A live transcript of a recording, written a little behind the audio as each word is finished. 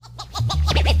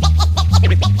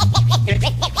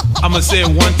I'ma say it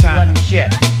one time. Running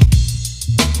shit.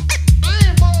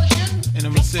 And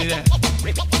I'ma say that.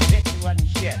 Running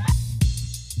shit.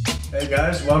 Hey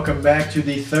guys, welcome back to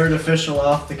the third official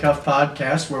Off the Cuff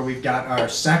podcast where we've got our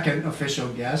second official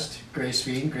guest, Grace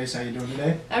Fiend. Grace, how you doing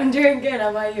today? I'm doing good. How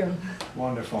about you?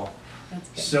 Wonderful. That's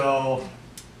good. So,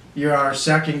 you're our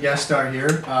second guest star here.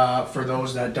 For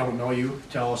those that don't know you,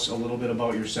 tell us a little bit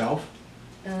about yourself.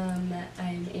 I'm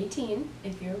 18,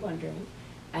 if you're wondering.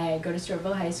 I go to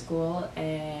Stortville High School,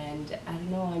 and I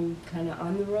don't know, I'm kind of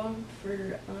on the road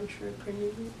for entrepreneur.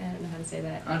 I don't know how to say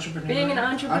that. Entrepreneur. Being an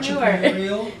entrepreneur.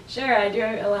 Entrepreneurial. Sure, I do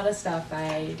a lot of stuff.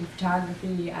 I do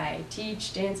photography, I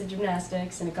teach dance and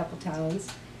gymnastics in a couple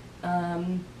towns.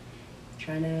 Trying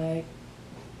to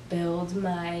build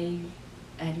my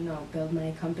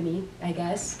company, I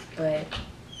guess, but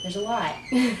there's a lot.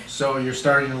 So you're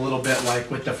starting a little bit like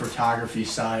with the photography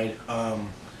side.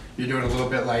 You're doing a little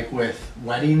bit like with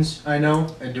weddings, I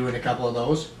know, and doing a couple of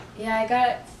those. Yeah, I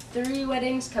got 3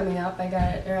 weddings coming up. I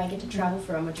get to travel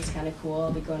for them, which is kind of cool.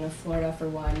 I'll be going to Florida for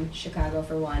one, Chicago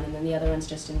for one, and then the other one's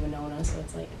just in Winona, so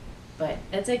it's like, but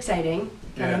it's exciting.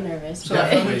 Kind of nervous. So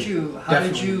but how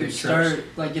did you big start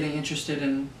trips. like getting interested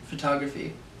in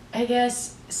photography? I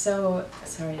guess so.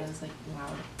 Sorry, that was like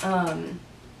loud.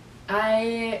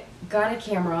 I got a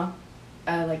camera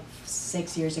like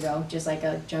 6 years ago, just like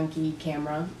a junky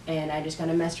camera, and I just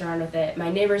kind of messed around with it. My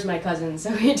neighbor's my cousin,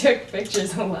 so he took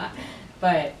pictures a lot,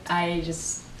 but I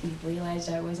just realized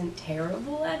I wasn't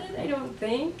terrible at it, I don't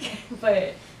think.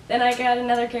 But then I got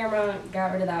another camera,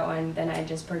 got rid of that one, then I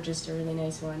just purchased a really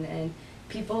nice one, and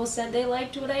people said they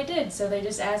liked what I did, so they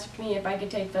just asked me if I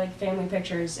could take like family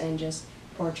pictures and just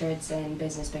portraits and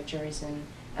business pictures and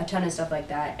a ton of stuff like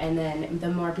that. And then the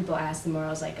more people asked, the more I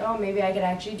was like, oh, maybe I could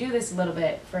actually do this a little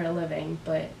bit for a living.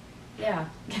 But yeah.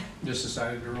 Just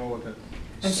decided to roll with it.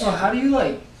 And so how do you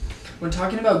like, when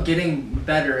talking about getting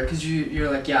better, because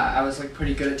you're like, yeah, I was like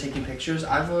pretty good at taking pictures.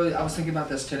 I was thinking about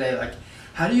this today, like,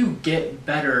 how do you get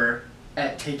better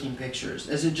at taking pictures?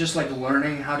 Is it just like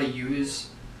learning how to use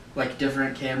like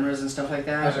different cameras and stuff like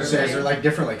that? I was gonna say, is there like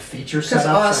different like feature Because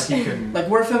setups that you can? like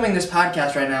we're filming this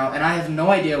podcast right now, and I have no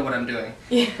idea what I'm doing.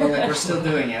 Yeah. But like we're still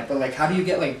doing it. But like, how do you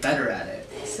get like better at it?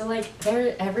 So like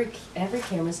every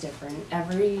camera's different.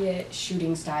 Every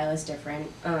shooting style is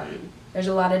different. There's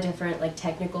a lot of different like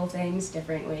technical things,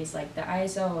 different ways like the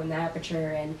ISO and the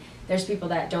aperture, and there's people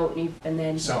that don't even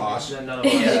then. So awesome. No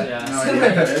idea what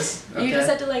that is. Okay. You just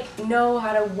have to like know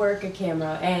how to work a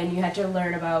camera, and you have to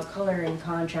learn about color and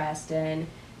contrast and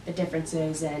the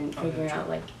differences and figuring out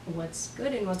like what's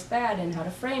good and what's bad and how to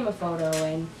frame a photo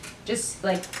and just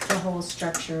like the whole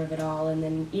structure of it all. And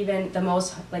then even the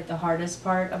most like the hardest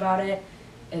part about it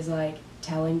is like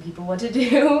telling people what to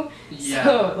do. Yeah.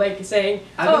 So like saying,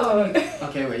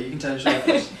 Okay, wait. You can tell your story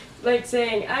first. like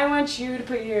saying, I want you to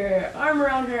put your arm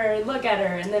around her and look at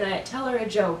her, and then I tell her a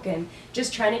joke, and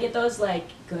just trying to get those like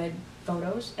good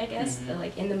photos, I guess,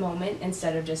 like in the moment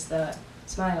instead of just the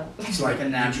smile. It's like a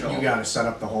natural. You gotta set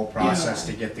up the whole process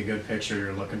to get the good picture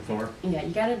you're looking for. Yeah,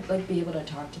 you gotta like be able to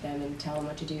talk to them and tell them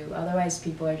what to do. Otherwise,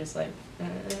 people are just like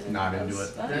Not into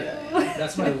it. Yeah,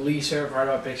 that's my least favorite part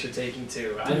about picture taking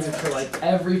too. For like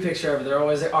every picture ever, they're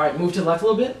always like, all right, move to the left a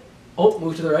little bit. Oh,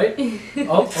 move to the right.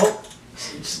 oh,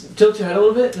 just tilt your head a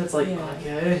little bit, and it's like,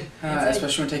 okay.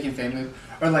 Especially when taking family.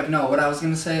 Or like, no, what I was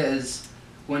gonna say is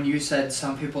when you said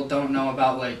some people don't know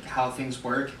about like how things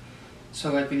work.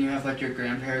 So like when you have like your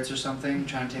grandparents or something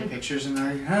trying to take pictures and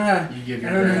they're like, You give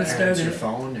your I don't grandparents understand your it.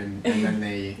 phone and then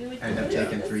they like, end up "Yeah,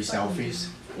 taking 3 that's fine." selfies.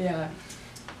 Yeah,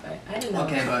 but I don't know.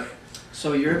 Okay, but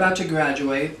so you're about to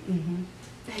graduate. Mhm.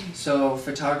 So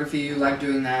photography, you like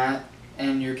doing that,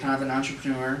 and you're kind of an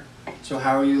entrepreneur. So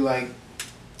how are you like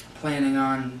planning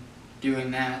on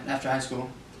doing that after high school?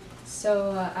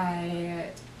 So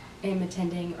I am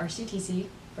attending RCTC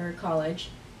for college.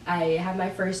 I have my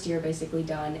first year basically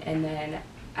done, and then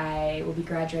I will be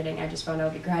graduating. I just found out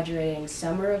I'll be graduating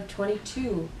summer of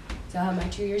 22, so I'll have my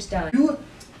 2 years done.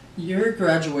 You're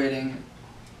graduating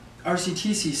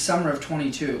RCTC summer of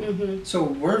 22. Mhm. So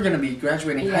we're gonna be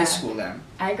graduating Yeah. high school then.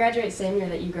 I graduate same year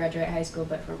that you graduate high school,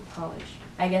 but from college.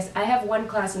 I guess I have one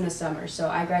class in the summer, so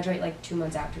I graduate like 2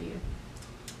 months after you.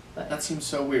 But That seems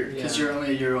so weird because Yeah. you're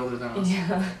only a year older than us.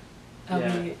 yeah, I'll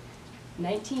Yeah. be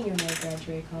 19 when I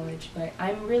graduate college. But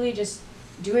I'm really just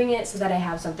doing it so that I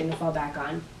have something to fall back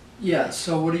on. Yeah.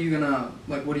 So what are you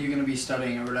gonna be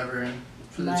studying or whatever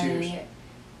for the 2 years?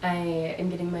 I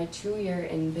am getting my 2-year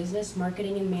in business,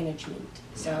 marketing, and management.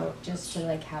 So just to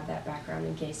like have that background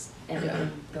in case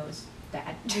anything goes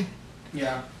bad.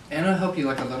 Yeah, and it'll help you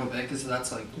like a little bit because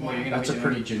that's like what you're gonna That's a be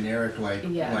pretty doing. generic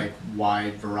Yeah. like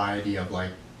wide variety of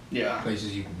like Yeah.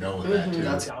 places you can go with that too.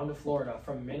 That's- Down to Florida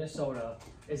from Minnesota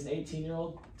is an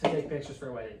 18-year-old to take pictures for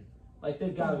a wedding. Like,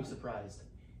 they've got to be surprised.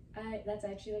 That's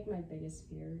actually like my biggest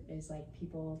fear is like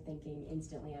people thinking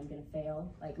instantly I'm gonna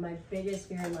fail. Like my biggest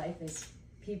fear in life is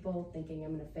people thinking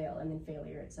I'm gonna fail and then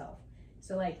failure itself.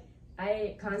 So like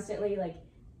I constantly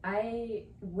I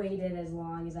waited as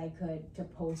long as I could to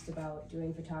post about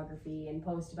doing photography and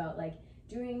post about like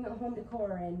doing home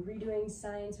decor and redoing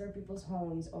signs for people's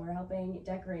homes or helping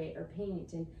decorate or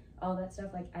paint and all that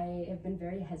stuff. Like I have been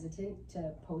very hesitant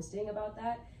to posting about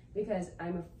that because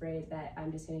I'm afraid that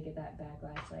I'm just gonna get that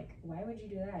backlash. Like, why would you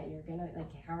do that? You're gonna, like,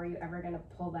 how are you ever gonna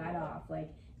pull that off? Like,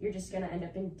 you're just gonna end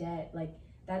up in debt. Like,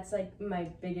 that's like my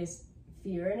biggest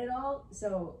fear in it all.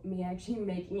 So me actually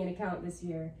making an account this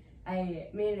year, I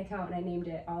made an account and I named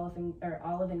it Olive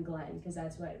and Glen because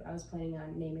that's what I was planning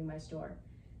on naming my store.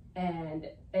 And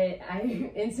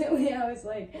I instantly I was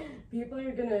like, people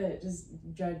are gonna just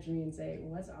judge me and say,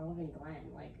 what's Olive and Glen?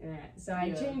 Like, so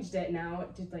I changed it now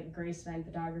to like Grace Sven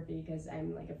Photography because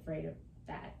I'm like afraid of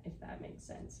that, if that makes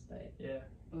sense. But Yeah.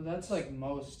 Well, that's like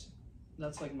most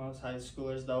high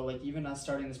schoolers though. Like even us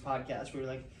starting this podcast, we were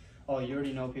like, oh, you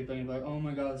already know people, and you're like, oh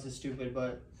my god, this is stupid.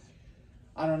 But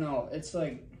I don't know. It's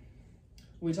like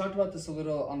we talked about this a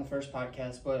little on the first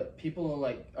podcast, but people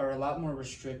like are a lot more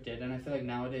restricted, and I feel like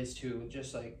nowadays too,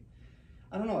 just like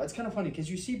I don't know. It's kind of funny because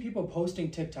you see people posting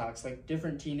TikToks, like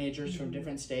different teenagers from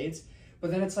different states.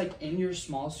 But then it's like in your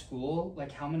small school,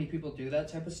 like how many people do that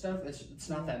type of stuff? It's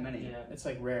not that many. Yeah. It's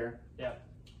like rare. Yeah.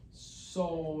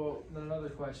 So, then another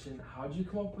question. How'd you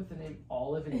come up with the name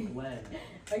Olive and Glen?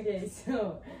 okay,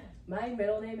 so my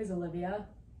middle name is Olivia.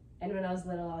 And when I was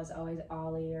little, I was always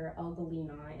Ollie or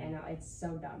Olgalina. And it's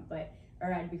so dumb,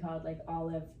 or I'd be called like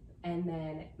Olive. And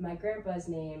then my grandpa's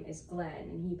name is Glenn,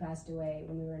 and he passed away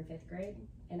when we were in 5th grade.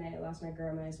 And I lost my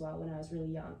grandma as well when I was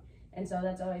really young. And so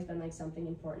that's always been like something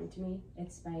important to me.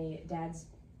 It's my dad's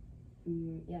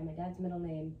middle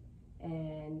name.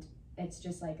 And it's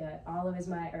just like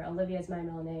Olivia is my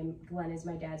middle name. Glenn is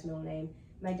my dad's middle name.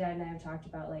 My dad and I have talked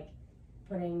about like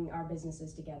putting our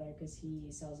businesses together because he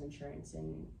sells insurance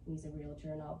and he's a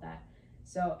realtor and all of that.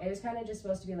 So it was kind of just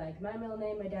supposed to be like my middle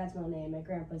name, my dad's middle name, my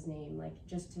grandpa's name, like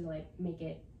just to like make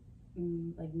it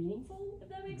like meaningful, if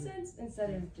that makes sense, instead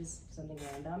of just something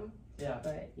random. Yeah.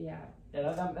 But yeah.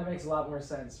 Yeah, that makes a lot more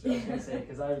sense, I was going to say,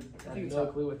 because I had no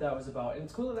clue what that was about. And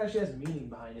it's cool that it actually has meaning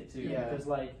behind it, too. Yeah. Because,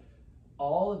 like,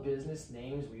 all the business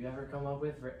names we've ever come up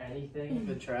with for anything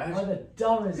The trash. are the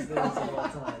dumbest things of all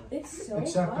time. It's so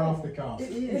Except fun. off the cuff.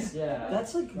 It is. Yeah.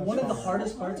 That's like That's one of the fun.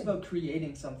 hardest So parts fun. about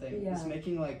creating something Yeah. is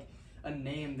making like a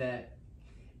name that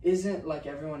isn't like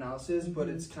everyone else's, but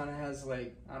it's kind of has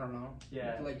like I don't know.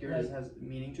 Yeah. Like yours Like, has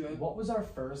meaning to it. What was our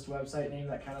first website name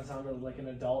that kind of sounded like an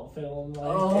adult film? Like,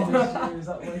 Oh. industry or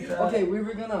something like that? Okay, we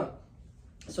were gonna.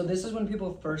 So this is when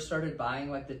people first started buying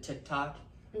like the TikTok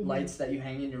Mhm. lights that you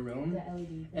hang in your room. The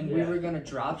LED. And Yeah. we were gonna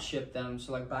drop ship them,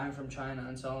 so like buy them from China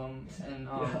and sell them. And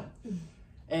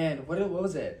and what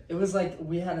was it? It was like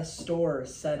we had a store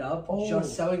set up Oh.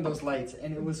 just selling those lights,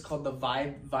 and it was called the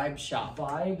Vibe Shop.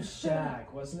 Vibe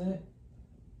Shack, wasn't it?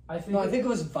 I think It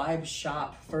was Vibe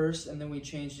Shop first, and then we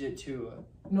changed it to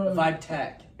no, Vibe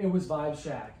Tech. It was Vibe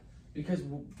Shack. Because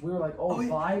we were like, Oh, yeah.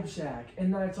 Vibe Shack.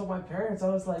 And then I told my parents, I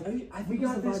was like, I think we it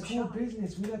was got the this Vibe cool Shop.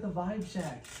 business. We got the Vibe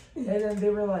Shack. And then they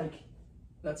were like,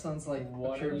 That sounds like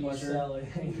what pure are you pleasure. selling?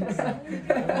 And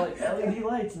we're like, LED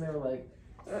lights. And they were like,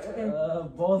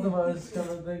 both of us kind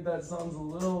of think that sounds a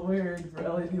little weird for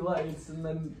LED lights. And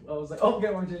then I was like, okay,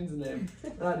 we're changing the name.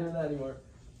 We're not doing that anymore.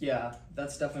 Yeah,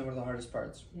 that's definitely one of the hardest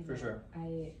parts, for sure.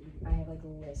 I have like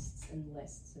lists and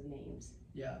lists of names.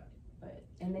 Yeah.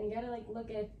 And then you gotta like look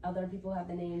at other people have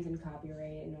the names and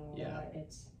copyright and all Yeah. that.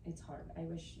 It's hard. I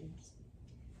wish you just,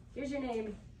 here's your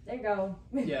name. There you go.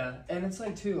 Yeah, and it's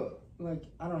like too, like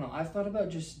I don't know. I've thought about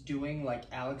just doing like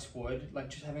Alex Wood, like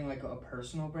just having like a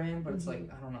personal brand, but it's like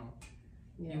I don't know.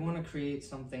 Yeah. You want to create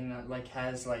something that like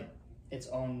has like its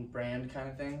own brand kind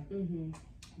of thing. Mm-hmm.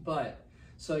 But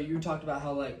so you talked about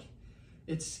how like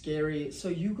it's scary. So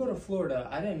you go to Florida.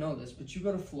 I didn't know this, but you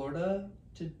go to Florida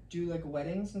to do like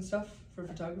weddings and stuff for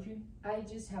photography. I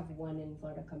just have one in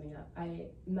Florida coming up.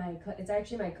 It's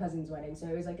actually my cousin's wedding, so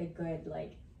it was like a good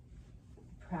like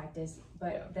practice.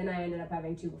 But Yeah. then I ended up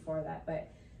having 2 before that. But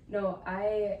no,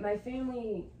 my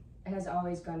family has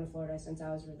always gone to Florida since I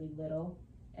was really little,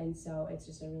 and so it's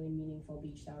just a really meaningful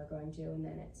beach that we're going to. And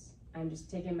then I'm just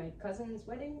taking my cousin's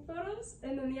wedding photos,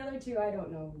 and then the other 2 I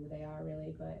don't know who they are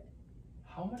really, but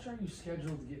How much are you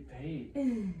scheduled to get paid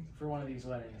for one of these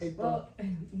weddings? well,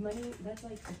 money, that's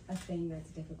like a thing that's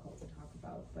difficult to talk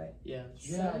about, but Yeah, it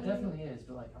Some- definitely is.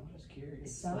 But like, I'm just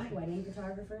curious. some Like, wedding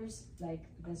photographers, like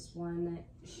this one,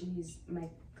 she's my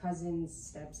cousin's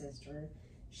stepsister.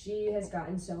 She has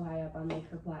gotten so high up on like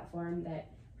her platform that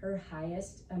her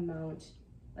highest amount,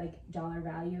 like dollar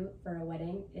value for a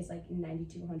wedding, is like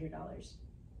 $9,200.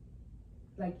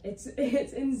 Like it's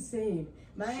insane.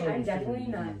 So I'm if definitely you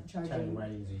do not 10 charging.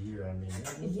 weddings a year, I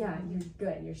mean. Yeah, you're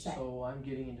good. You're set. So I'm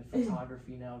getting into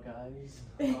photography now, guys.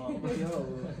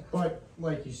 Yo. But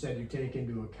like you said, you take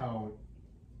into account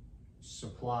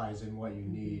supplies and what you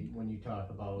need when you talk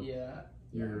about Yeah.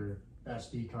 your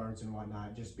SD cards and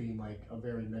whatnot, just being like a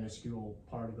very minuscule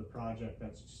part of the project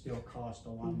that still cost a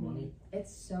lot of money.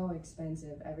 It's so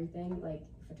expensive. Everything like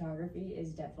photography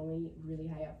is definitely really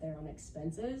high up there on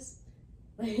expenses.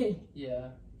 Like,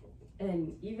 Yeah.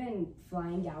 and even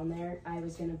flying down there, I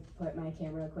was gonna put my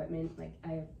camera equipment, like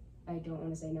I don't want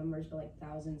to say numbers, but like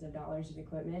thousands of dollars of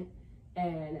equipment,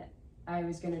 and I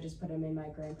was gonna just put them in my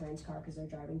grandparents' car because they're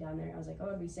driving down there. I was like, oh,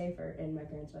 it'd be safer, and my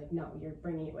parents were like, no, you're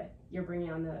bringing it with. You're bringing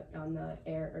it on the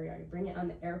air, or you bring it on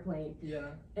the airplane. Yeah.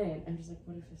 And I'm just like,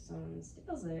 what if someone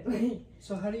steals it? Like,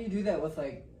 So how do you do that with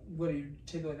like, what do you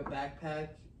take like a backpack,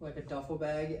 like a duffel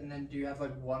bag, and then do you have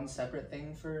like one separate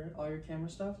thing for all your camera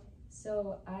stuff?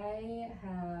 so I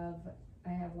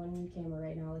have one camera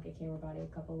right now, like a camera body, a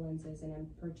couple lenses, and I'm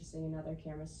purchasing another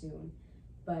camera soon.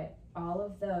 But all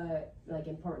of the like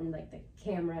important, like the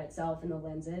camera itself and the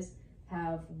lenses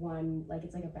have one, like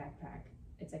it's like a backpack.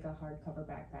 It's like a hardcover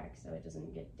backpack, so it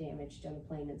doesn't get damaged on the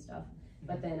plane and stuff.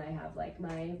 But then I have like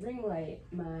my ring light,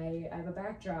 I have a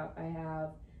backdrop, I have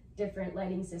different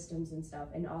lighting systems and stuff,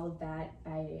 and all of that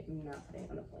I am not putting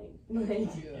on the plane.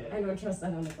 Like, Yeah. I don't trust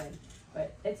that on the plane.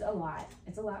 But it's a lot.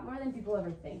 It's a lot more than people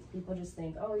ever think. People just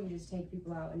think, oh, you just take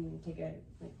people out and you take a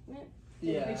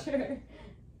Yeah. picture.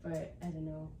 But I don't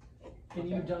know. And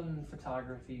you've done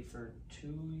photography for 2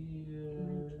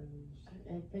 years.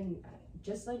 I've been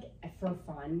just like for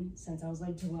fun since I was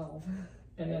like 12.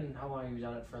 And then how long have you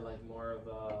done it for, like more of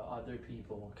other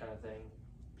people kind of thing?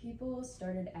 People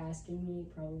started asking me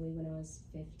probably when I was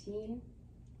 15.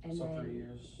 And So then 3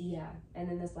 years. yeah, and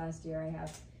then this last year I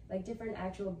have like different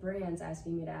actual brands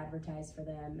asking me to advertise for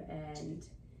them and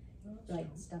like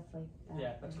stuff like that.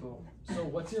 Yeah, that's cool. So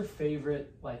what's your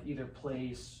favorite, like either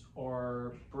place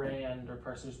or brand or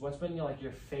person? What's been like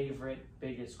your favorite,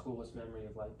 biggest, coolest memory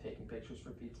of like taking pictures for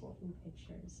people? Taking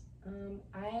pictures.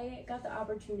 I got the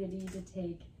opportunity to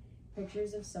take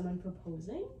pictures of someone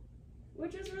proposing,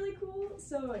 which was really cool.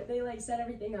 So they like set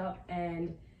everything up,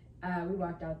 and we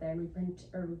walked out there and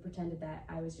we pretended that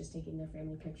I was just taking their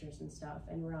family pictures and stuff,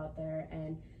 and we're out there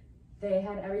and they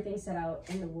had everything set out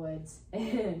in the woods,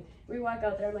 and we walk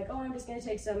out there. I'm like, oh, I'm just gonna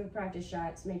take some practice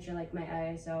shots, make sure like my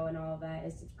ISO and all of that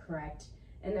is correct.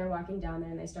 And they're walking down there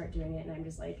and they start doing it, and I'm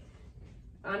just like,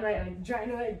 I'm like trying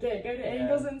to like get good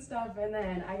angles and stuff. And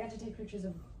then I got to take pictures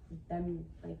of them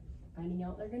like finding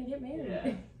out they're gonna get married.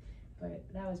 Yeah. But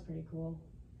that was pretty cool.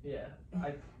 Yeah,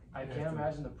 I can't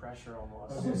imagine the pressure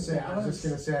almost. I was just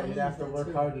gonna say, you'd have to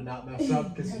work hard to not mess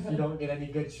up, because if you don't get any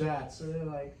good shots, so they're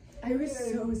like, I was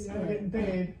so I'm scared. getting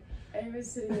paid. I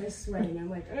was sitting there sweating. I'm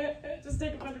like, just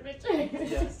take a bunch of pictures.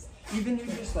 Yes. Even you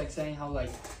just like saying how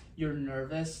like you're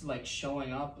nervous, like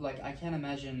showing up. Like I can't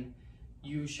imagine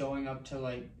you showing up to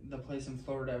like the place in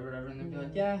Florida or whatever, and they'd be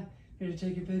like, "Yeah, here to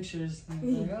take your pictures."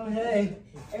 And you're like, oh hey.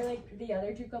 Or like the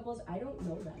other two couples, I don't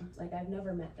know them. Like I've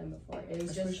never met them before. It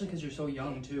was Especially just because you're so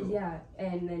young too. yeah.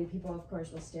 And then people, of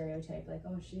course, will stereotype like,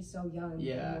 oh, she's so young.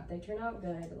 Yeah. And if they turn out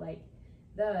good, like.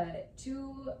 The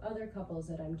two other couples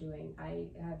that I'm doing, I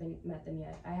haven't met them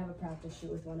yet. I have a practice shoot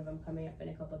with one of them coming up in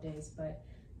a couple of days, but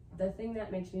the thing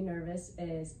that makes me nervous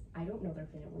is I don't know their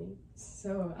family.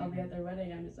 So I'll be at their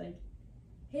wedding, I'm just like,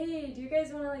 hey, do you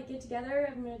guys want to like get together?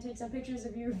 I'm gonna take some pictures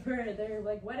of you for their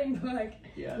like wedding book.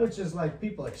 Yeah. Which is like,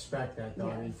 people expect that though.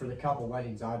 Yeah. I mean, for the couple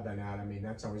weddings I've been at, I mean,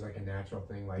 that's always like a natural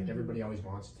thing. Like everybody always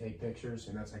wants to take pictures,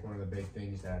 and that's like one of the big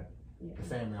things that Yeah. the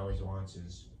family always wants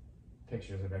is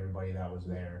pictures of everybody that was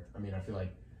there. I mean, I feel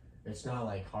like it's not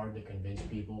like hard to convince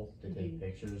people to take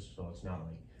pictures, so it's not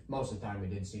like, most of the time it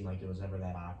didn't seem like it was ever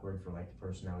that awkward for like the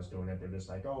person that was doing it. They're just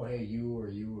like, oh hey, you or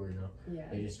you know, Yeah.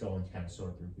 they just go and kind of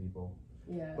sort through people.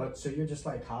 Yeah. But so you're just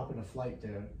like hopping a flight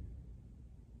to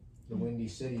the Windy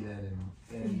City then,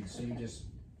 and so you just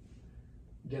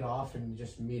get off and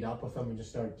just meet up with them and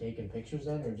just start taking pictures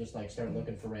then, or just like start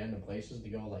looking for random places to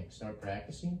go like start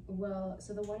practicing? Well,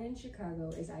 so the one in Chicago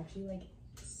is actually like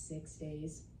 6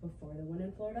 days before the one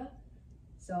in Florida.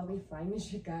 So I'll be flying to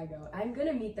Chicago. I'm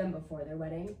gonna meet them before their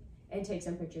wedding and take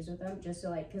some pictures with them, just so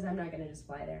like, cause I'm not gonna just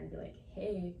fly there and be like,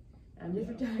 hey, I'm the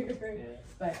photographer. Yeah.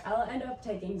 But I'll end up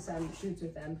taking some shoots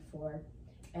with them before,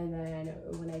 and then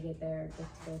when I get there,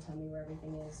 they'll tell me where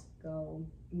everything is. Go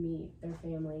meet their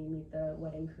family, meet the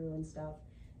wedding crew and stuff,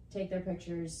 take their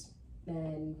pictures,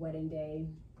 then wedding day,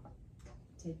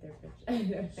 take their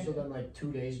pictures. So then, like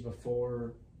 2 days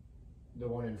before the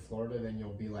one in Florida, then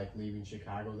you'll be like leaving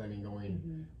Chicago, then and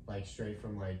going like straight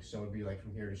from like, so it'd be like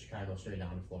from here to Chicago, straight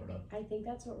down to Florida. I think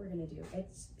that's what we're gonna do. It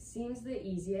seems the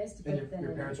easiest, And but then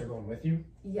your parents are going with you?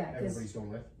 yeah, Everybody's going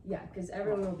with? because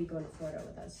everyone will be going to Florida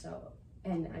with us. So,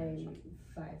 and I'm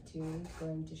 5'2",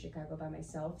 going to Chicago by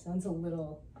myself sounds a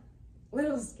little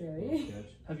scary.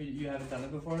 Have you haven't done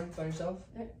it before by yourself?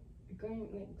 Going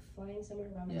like flying somewhere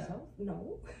by Yeah. myself?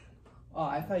 No. Oh,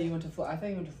 I thought you went to I thought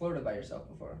you went to Florida by yourself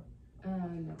before.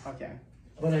 No. Okay.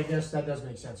 But I guess that does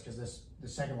make sense because the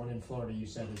second one in Florida you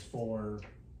said is for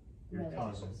your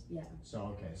cousin. Yeah. So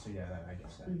okay, so yeah, I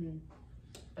guess that. Mm-hmm.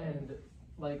 And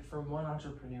like from one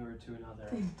entrepreneur to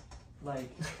another, like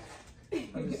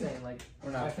I'm just saying, like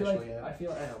We're not I feel official like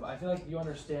yet. I know, but I feel like you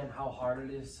understand how hard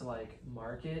it is to like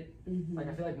market. Mm-hmm. Like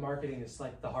I feel like marketing is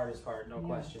like the hardest part, no Yeah.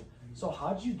 question. So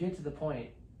how did you get to the point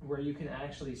where you can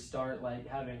actually start like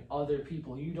having other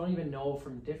people you don't even know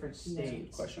from different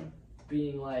states Question.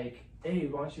 being like, hey, we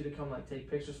want you to come like take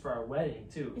pictures for our wedding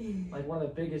too, like one of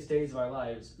the biggest days of our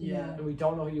lives, Yeah. and we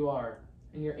don't know who you are,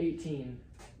 and you're 18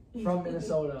 from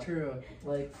Minnesota, True.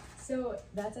 like So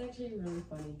that's actually really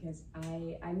funny because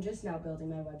I'm just now building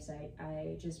my website.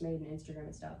 I just made an Instagram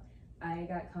and stuff. I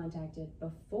got contacted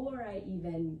before I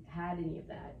even had any of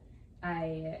that.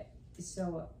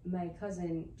 So my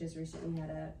cousin just recently had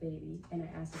a baby, and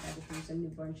I asked if I could do some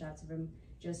newborn shots of him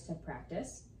just to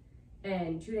practice.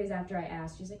 And 2 days after I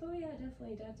asked, she's like, "Oh yeah,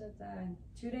 definitely." Da, da, da.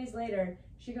 2 days later,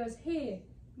 she goes, "Hey,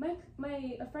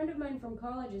 a friend of mine from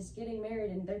college is getting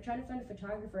married, and they're trying to find a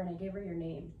photographer, and I gave her your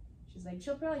name." She's like,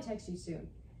 "She'll probably text you soon."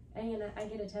 And I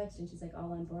get a text, and she's like,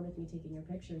 all on board with me taking your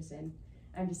pictures. And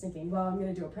I'm just thinking, well, I'm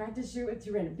gonna do a practice shoot with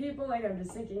 2 random people. Like I'm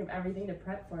just thinking of everything to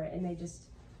prep for it, and they just,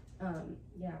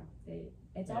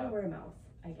 it's all word of mouth,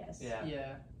 I guess. yeah,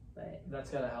 Yeah. But that's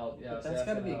gotta help. Yeah, But so that's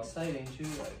gotta be help. exciting too,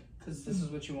 like, cause this is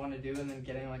what you want to do, and then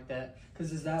getting like that.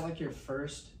 Cause is that like your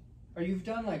first, or you've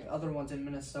done like other ones in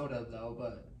Minnesota though,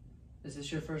 but is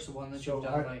this your first one that So you've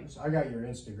done? Like, I got your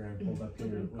Instagram pulled up here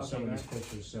with some of Okay, these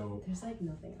pictures. So there's like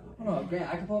nothing on oh no, Grant,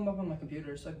 I can pull them up on my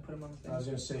computer so I can put them on the I was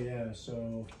thing. gonna say yeah.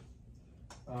 So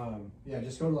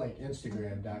just go to like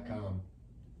Instagram.com.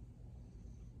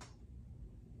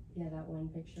 Yeah, that one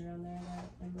picture on there that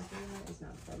I'm looking at is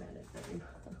not formatted very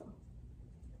well.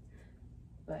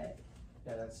 But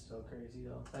Yeah, that's still crazy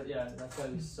though. That's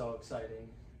gotta be so exciting.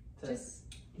 To just,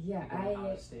 be going out I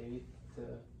of state to.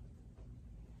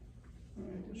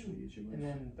 And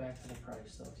then back to the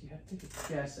price though. Do you have to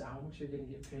guess how much you're gonna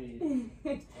get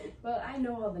paid? well, I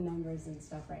know all the numbers and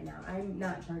stuff right now. I'm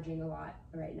not charging a lot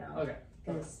right now. Okay.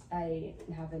 Because I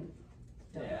haven't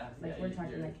done Yeah, it. Like yeah, we're you-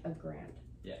 talking you're- like $1,000.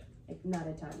 Yeah. Like not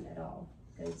a ton at all.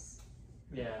 Because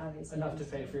Yeah. obviously Enough I'm to pay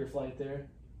still- for your flight there.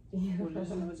 yeah. What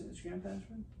is Instagram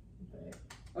password?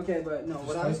 But Okay, but no, Just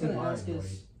what I was type in gonna mine, ask buddy.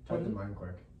 is, Type in mine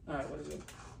quick. alright, what is it?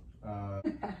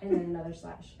 and then another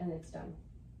slash and it's done.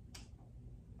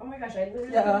 Oh my gosh, I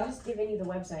literally Yeah. just given you the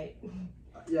website.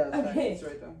 Yeah, Okay. it's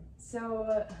right there.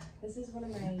 So this is one of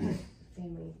my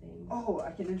family things. Oh,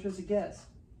 I can enter as a guest.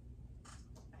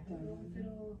 I don't know if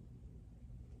it'll.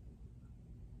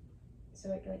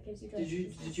 So it like gives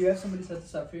you. Did you have somebody set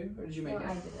this up for you, or did you make No, it?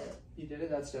 I did it. You did it.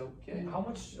 That's dope. Okay. How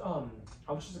much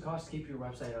does it cost to keep your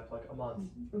website up like a month?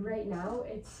 Right now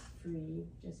it's free,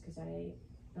 just because I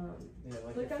Yeah,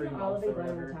 like click a on free the month olive or and go to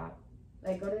the whatever. top.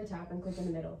 Like go to the top and click in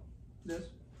the middle. This.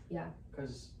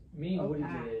 Because me and Woody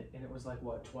Okay. did it, and it was like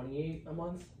what, $28 a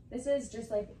month? This is just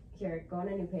like here. Go on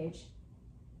a new page,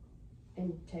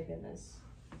 and type in this.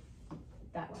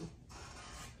 That one.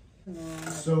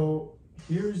 So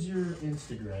here's your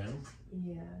Instagram.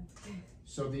 Yeah.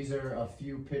 So these are a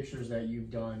few pictures that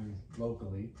you've done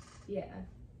locally. Yeah.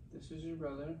 This is your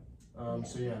brother.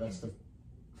 So yeah, that's the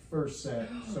first set.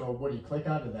 So what do you click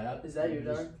out of that? Is that your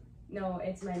Just- dog? No,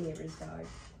 it's my neighbor's dog.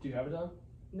 Do you have a dog?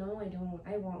 No, I don't.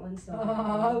 I want one so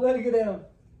Ah, bad. let it go down.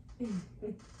 His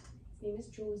name is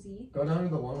Josie. Go down to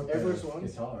the one with Air the Force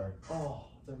Ones? guitar. Oh,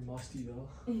 they're musty though.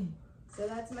 So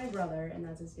that's my brother, and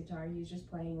that's his guitar. He was just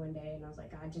playing one day, and I was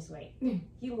like, God, just wait.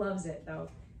 He loves it though.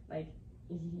 Like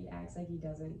he acts like he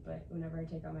doesn't, but whenever I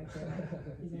take out my kid,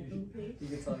 he's like, okay. He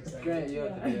gets all excited. Grant, you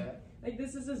have to do that. Like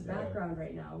this is his Yeah. background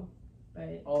right now.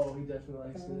 But Oh, he definitely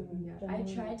likes it. yeah, I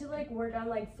tried to like work on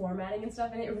like formatting and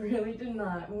stuff, and it really did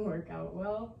not work out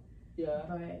well. Yeah.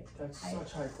 But That's I-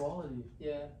 such high quality.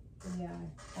 Yeah. Yeah.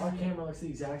 Our camera looks the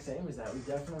exact same as that. We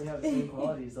definitely have the same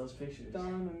quality as those pictures.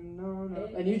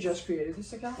 And you just created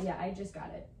this account? Yeah, I just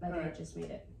got it. Like I Alright. just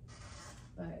made it.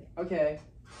 But Okay.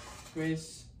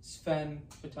 Grace Sven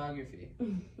Photography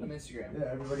on Instagram. Yeah,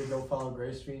 everybody go follow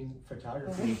Grace Fiend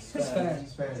Photography. Sven.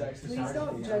 Sven It's actually please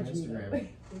don't Photography judge on me. Instagram.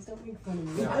 Please don't make fun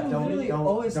of me. Yeah, I don't- really don't-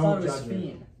 always don't thought it was judge me.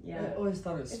 Speen. Yeah. I always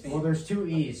thought it was It's- Speen. Well, there's two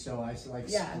E's, so I like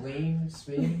Yeah. spleen,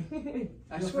 spleen.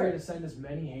 I Feel swear. free to send us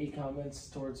many hate comments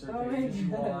towards her Oh my page if you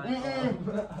God. want.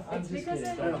 I'm It's just because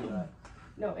kidding. I- Don't do that.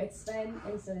 No, it's Sven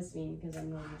instead of Sveen because I'm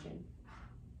Norwegian.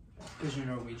 Because you're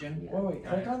Norwegian? Yeah. Wait,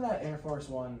 click on that Air Force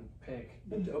One pic.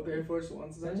 Dope Air Force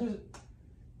Ones. That's just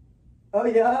Oh,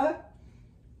 yeah?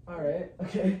 alright.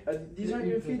 Okay. These aren't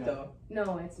your feet, though.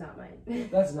 No, it's not mine.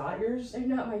 That's not yours? They're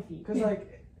not my feet. Because,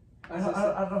 like, I don't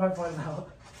know if I find out.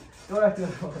 Go back to the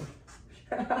one.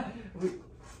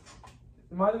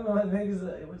 Am I the one that thinks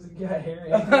it was a guy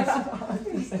hairy? I'm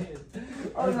just saying.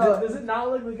 Oh, Like, no. Does it not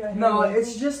look like a hairy? No, ankle?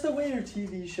 it's just the way your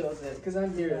TV shows it. Because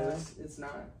I'm here. Yeah. It's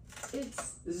not.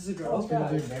 It's This is a Oh, girl. It's gonna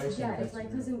be God. embarrassing yeah, if it's my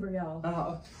cousin Brielle.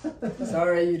 Oh.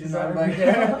 Sorry, you do not Sorry. like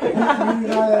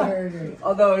it.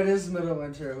 Although it is middle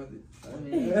winter. I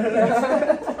mean.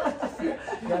 Gotta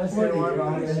What say are one you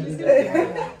wrong. on? She's What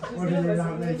gonna are you listen not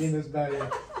to this. making this better?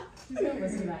 She's gonna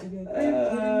listen to that and be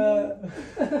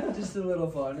like, Just a little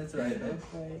fun. It's right though.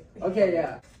 Right. Okay,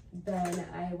 yeah. Then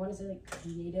I want to say like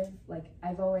creative. Like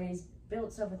I've always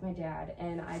built stuff with my dad,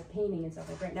 and I'm painting and stuff.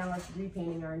 Like right now, I'm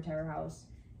repainting our entire house,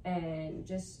 and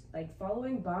just like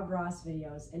following Bob Ross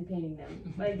videos and painting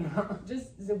them. Like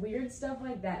just the weird stuff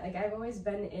like that. Like I've always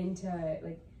been into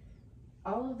like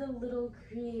all of the little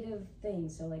creative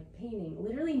things. So like painting,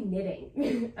 literally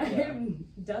knitting.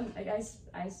 I've done. Like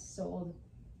I sold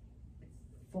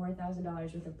 $4,000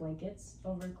 worth of blankets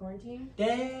over quarantine.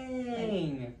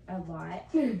 Dang. A lot.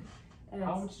 And How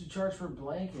it's- much did you charge for a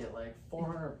blanket? Like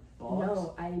 $400?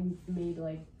 No, I made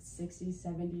like 60,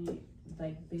 70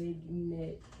 like big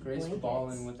knit Grace blankets.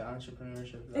 balling with the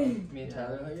entrepreneurship. Though. Me and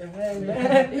Tyler like, hey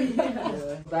Yeah. man.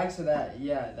 Yeah. Back to that.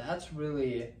 Yeah, that's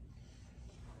really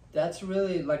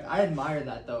like I admire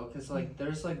that though, cause like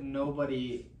there's like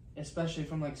nobody, especially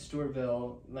from like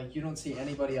Stewartville, like you don't see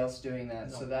anybody else doing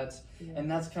that. No. So that's Yeah. and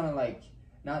that's kind of like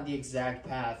not the exact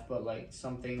path, but like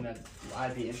something that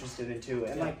I'd be interested in too.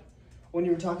 And Yeah. like when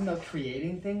you were talking about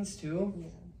creating things too. Yeah.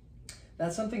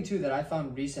 That's something too that I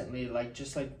found recently, like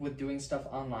just like with doing stuff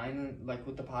online, and like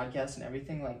with the podcast and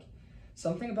everything, like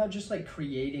something about just like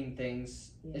creating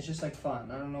things. Yeah. It's just like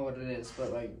fun. I don't know what it is,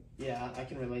 but like yeah, I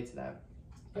can relate to that.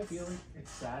 I feel like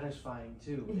it's satisfying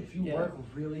too. If you Yeah. work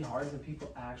really hard and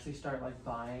people actually start like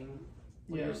buying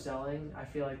what Yeah. you're selling, I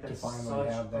feel like To that's finally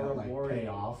such have a that like rewarding. pay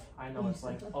off. I know it's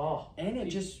like oh And it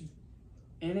just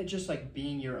like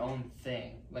being your own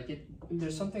thing. Like it,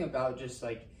 there's something about just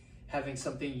like having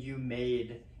something you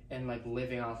made and like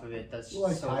living off of it that's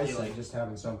Like so I appealing. said, just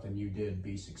having something you did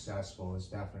be successful is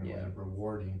definitely Yeah.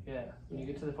 rewarding. yeah. When you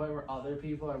get to the point where other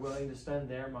people are willing to spend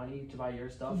their money to buy your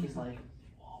stuff, it's like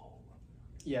whoa,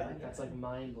 Yeah. that's like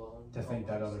mind blowing. To think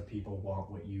that other people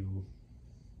want what you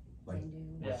like, Can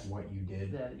do. Yeah. what you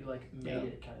did. that you like made Yeah.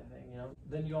 it kind of thing, you know.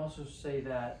 Then you also say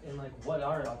that in like what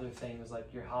are other things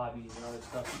like your hobbies and other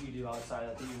stuff that you do outside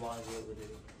that you want to be able to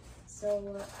do.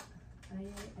 So I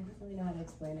don't really know how to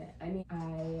explain it. I mean,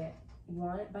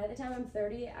 by the time I'm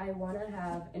 30, I want to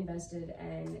have invested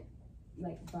and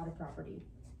like bought a property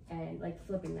and like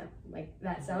flipping them. Like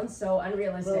that sounds so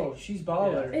unrealistic. Bro, she's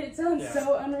baller. It sounds Yeah.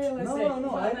 so unrealistic. No, I but,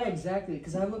 know like, exactly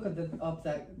because I look up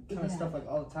that kind of Yeah. stuff like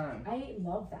all the time. I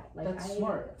love that. Like That's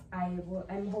smart.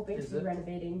 I'm hoping Is to be it?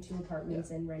 renovating 2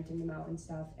 apartments and renting them out and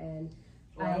stuff. And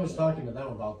Well, I was talking to them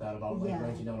about that, about like Yeah.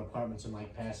 renting out apartments and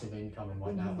like passive income and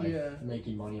whatnot, Mhm. like Yeah.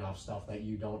 making money off stuff that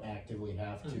you don't actively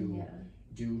have to yeah.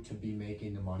 do to be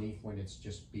making the money when it's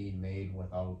just being made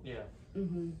without. Yeah.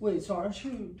 Mhm. Wait, so aren't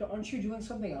you doing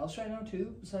something else right now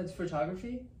too besides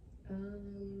photography? Do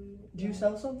you yeah.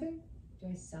 sell something? Do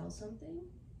I sell something?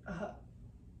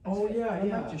 Oh yeah, I'm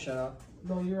yeah. about to shut up.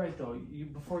 No, you're right though.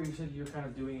 Before you said you're kind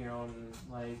of doing your own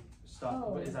like stuff.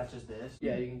 Oh. But is that just this?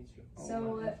 Yeah, you can.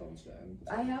 So, my headphones died.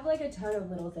 I have like a ton of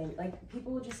little things. Like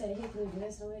people would just say, "Hey, can you do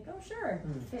this?" And I'm like, "Oh, sure.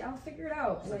 I'll figure it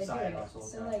out." It's And like I side do it. hustle.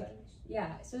 So kind of like, things.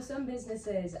 yeah. So some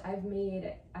businesses I've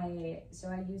made. I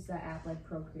use the app like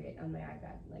Procreate on my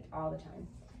iPad like all the time.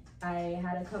 I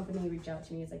had a company reach out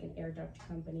to me. It's like an air duct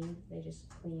company. They just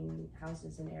clean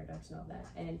houses and air ducts and all that.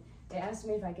 And they asked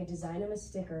me if I could design them a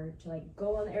sticker to like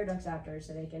go on the air ducts after,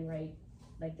 so they can write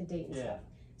like the date and Yeah. stuff.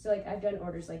 So like I've done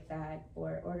orders like that,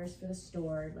 or orders for the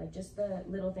store, like just the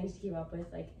little things to keep up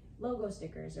with, like logo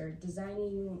stickers or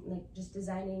designing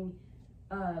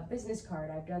business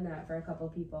card. I've done that for a couple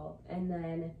of people, and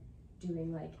then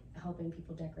doing like helping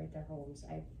people decorate their homes.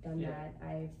 I've done that.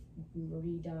 I've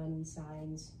redone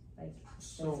signs, like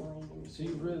stenciling. So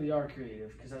you really are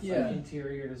creative, because that's like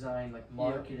interior design, like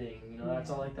marketing. You know, that's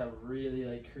all like that really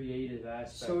like creative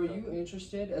aspect. So are you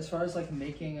interested as far as like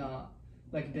making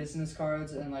like business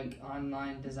cards and like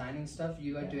online designing stuff?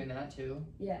 You like doing that too?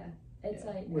 Yeah, it's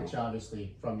like which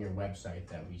obviously from your website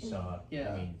that we saw, I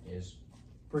mean, is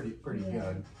pretty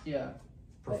good. Yeah.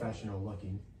 Professional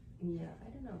looking. Yeah, I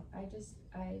don't know.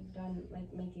 I've done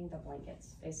like making the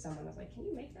blankets. Someone was like, "Can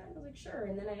you make that?" And I was like, "Sure."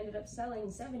 And then I ended up selling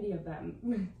 70 of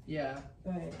them. Yeah.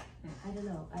 But I don't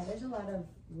know. There's a lot of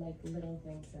like little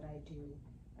things that I do,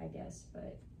 I guess,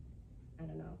 but I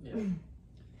don't know. Yeah.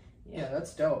 Yeah,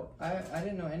 that's dope. I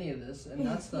didn't know any of this, and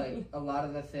that's like a lot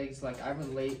of the things like I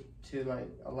relate to like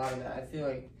a lot of that. I feel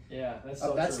like that's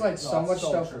that's true. like so much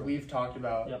stuff true. we've talked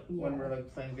about when we're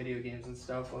like playing video games and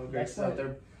stuff. While Grace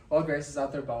is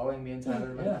out there, bawling, me and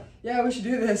Tyler are like, we should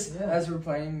do this as we're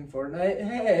playing Fortnite.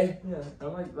 Hey. Yeah,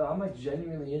 I'm like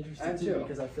genuinely interested too,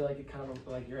 because I feel like it kind of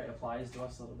like it applies to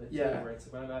us a little bit too. Yeah. Where it's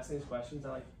like when I'm asking these questions, I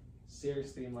like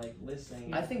seriously am like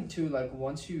listening. I think too, like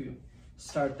once you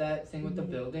start that thing with the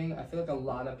building, I feel like a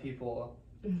lot of people,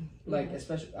 like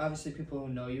especially obviously people who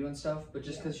know you and stuff, but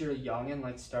just because you're young and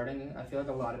like starting, I feel like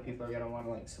a lot of people are gonna want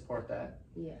to like support that.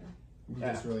 Yeah. You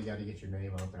just really got to get your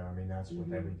name out there. I mean, that's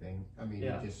with everything. I mean,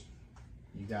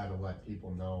 you got to let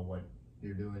people know what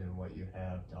you're doing and what you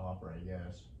have to offer, I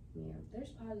guess. Yeah, there's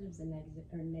positives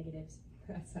and negatives.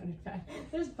 That sounded bad.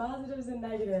 There's positives and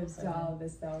negatives to all of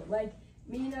this, though. Like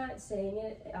me not saying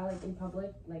it, like in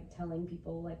public, like telling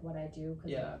people like what I do,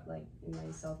 because like in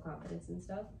my self-confidence and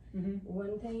stuff.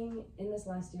 One thing in this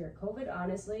last year, COVID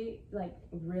honestly like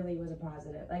really was a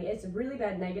positive. Like it's a really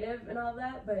bad negative and all of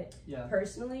that, but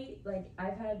personally, like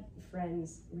I've had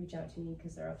friends reach out to me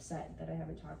because they're upset that I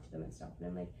haven't talked to them and stuff, and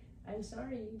I'm like, I'm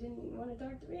sorry you didn't want to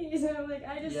talk to me. So I'm like,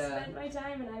 I just spent my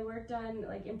time and I worked on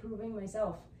like improving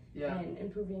myself and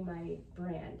improving my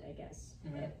brand, I guess.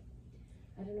 But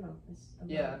I don't know. It's a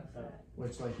lot of that.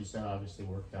 Which, like you said, obviously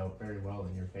worked out very well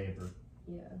in your favor.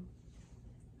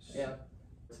 Yeah.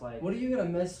 It's like, what are you gonna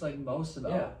miss like most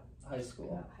about high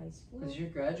school? About high school? Because you're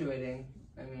graduating.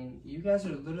 I mean, you guys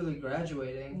are literally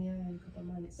graduating. Yeah, in a couple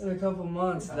months. In a couple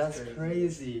months. That's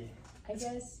crazy. I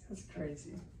guess That's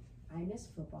crazy. I miss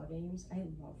football games. I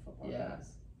love football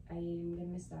games. I am gonna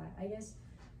miss that. I guess,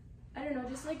 I don't know,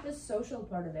 just like the social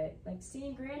part of it. Like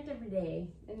seeing Grant every day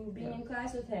and being in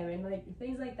class with him and like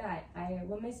things like that. I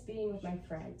will miss being with my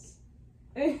friends.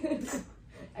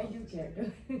 I do care.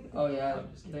 Oh yeah,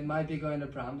 they might be going to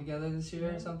prom together this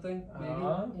year or something,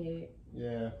 maybe.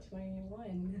 Yeah.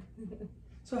 21.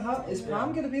 So how is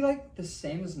prom gonna be like the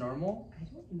same as normal? I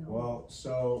don't know. Well,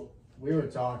 so we were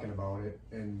talking about it,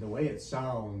 and the way it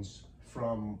sounds,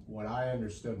 from what I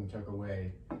understood and took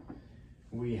away,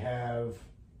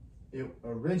 it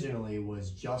originally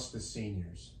was just the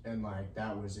seniors, and like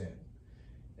that was it.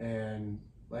 And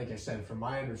like I said, from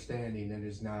my understanding, it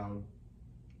is now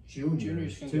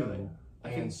juniors can too, go.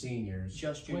 and seniors.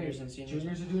 Just juniors and seniors.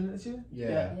 Juniors are doing it this year?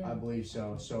 Yeah, I believe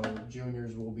so. So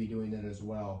juniors will be doing it as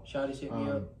well. Shawty's hit me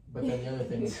up. But then the other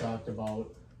thing we talked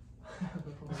about.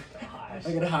 I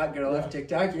got a hot girl off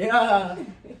TikTok. Yeah.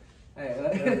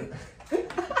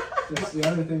 Just the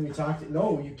other thing we talked.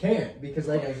 No, you can't, because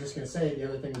like I was just gonna say, the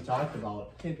other thing we talked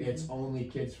about. It's only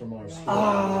kids from our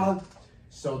school.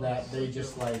 So that they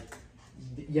just like.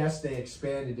 Yes, they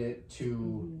expanded it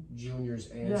to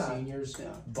juniors and seniors,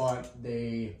 but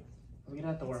they We're gonna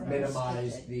have to work.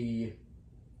 minimized the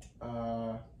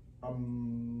the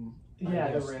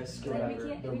risk. Like,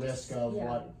 Whatever. the risk of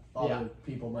what other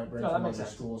people might bring from other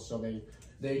schools. So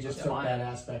they just took that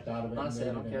aspect out of it Honestly, I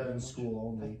and don't made care it that in much. school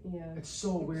only. Yeah. It's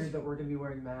so weird that we're gonna be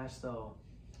wearing masks though.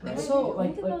 Right? Think So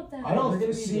like about that. I don't we're gonna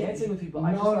be see- dancing with people.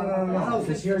 No.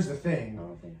 Because here's the thing.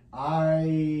 Okay.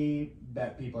 I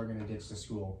bet people are gonna ditch the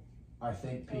school. I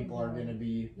think people are gonna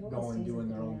be No one going stays doing at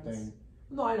their the own dance. thing.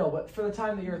 No, I know, but for the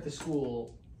time that you're at the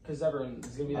school, because everyone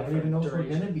is gonna be I there don't even know for if we're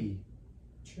duration. gonna be.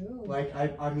 True. Like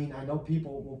I mean I know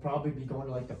people will probably be going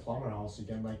to like the plumber house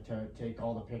again, like to take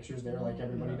all the pictures there, like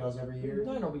everybody does every year.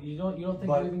 No, I know, but you don't think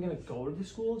But- they're even gonna go to the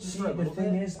school just See, for a the little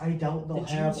thing bit? is, I doubt they'll The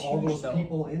have gym's all huge, those though.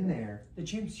 people in there. The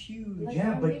gym's huge. Like,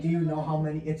 Yeah, how but many do you people know are how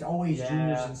many? It's always Yeah.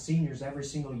 juniors and seniors every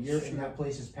single year, and that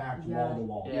place is packed wall to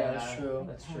wall. Yeah, that's true.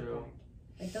 That's true.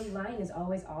 Like the line is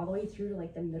always all the way through to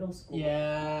like the middle school.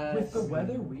 Yeah. With the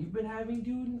weather we've been having,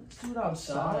 dude, do it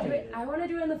outside. Wait, I want to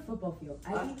do it on the football field.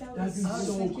 I think that would be that'd be I was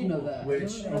so thinking cool. of that.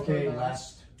 Which, I okay, remember that.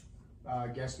 last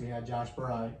guest we had Josh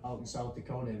Burrai out in South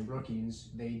Dakota in Brookings.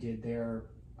 They did their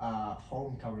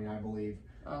homecoming, I believe.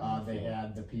 They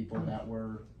had the people that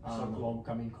were on the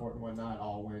homecoming court and whatnot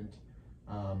all went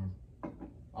out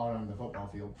on the football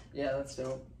field. Yeah, that's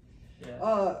dope.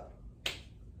 Yeah.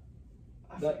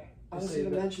 I was gonna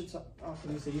mention something. Let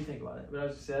me say you think about it, but I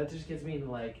was gonna say that just gets me in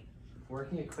like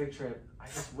working at Quick Trip. I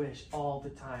just wish all the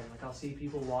time, like I'll see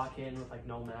people walk in with like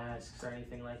no masks or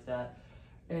anything like that,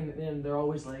 and then they're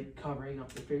always like covering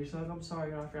up their face. Like, I'm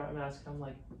sorry, I forgot my mask. I'm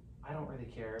like, I don't really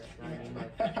care. You know what I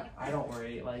mean? Like, I don't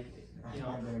worry. Like, you know,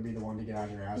 I'm gonna be the one to get on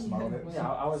your ass about it.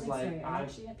 yeah, I was like, sorry, I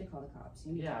actually have to call the cops.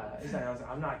 You need to yeah, call the exactly. I was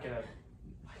like, I'm not gonna.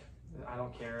 I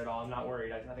don't care at all. I'm not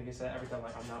worried. I think I said every time,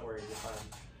 like, I'm not worried. It's fine.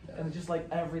 And just like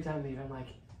every time they leave, I'm like,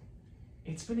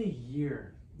 it's been a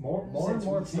year. More Since and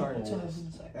more we started.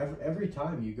 people. Every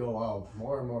time you go out,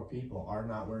 more and more people are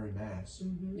not wearing masks,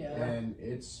 Yeah. and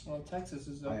it's Well, Texas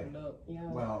is opened up. Yeah.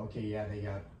 well, okay, yeah, they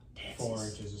got 4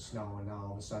 inches of snow, and now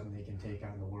all of a sudden they can take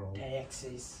on the world.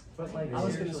 Texas. But like, I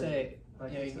was gonna seriously, say,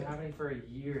 like, yeah, it's you been go. happening for a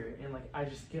year, and like, I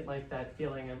just get like that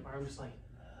feeling, and I'm just like,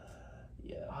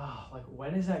 yeah. oh, like,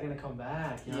 when is that gonna come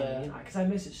back? You know what I Yeah. mean? Because I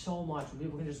miss it so much when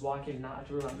people can just walk in, not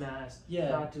to wear a mask, Yeah.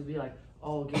 not to be like,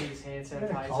 oh, give me this hand I'm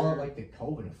gonna sanitizer. call it like the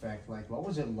COVID effect. Like, what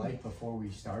was it like before we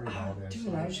started all this?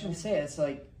 Dude, I was just gonna say, it's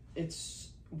like,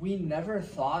 we never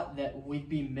thought that we'd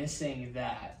be missing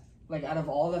that. Like, out of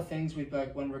all the things we'd be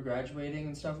like, when we're graduating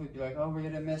and stuff, we'd be like, oh, we're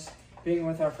gonna miss being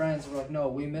with our friends. We're like, no,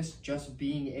 we miss just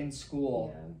being in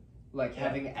school. Yeah. Like,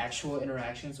 having actual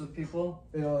interactions with people.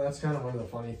 You know, that's kind of one of the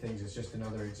funny things. It's just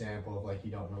another example of like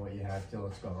you don't know what you have till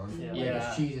it's gone. Yeah. Like, Yeah.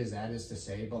 as cheesy as that is to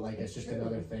say, but like it's just True.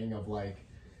 another thing of like,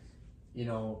 you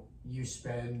know, you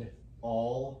spend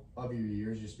all of your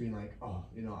years just being like, oh,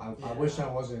 you know, I wish I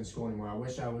wasn't in school anymore. I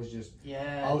wish I was just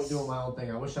out doing my own thing.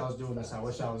 I wish I was doing this. I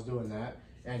wish I was doing that.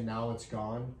 And now it's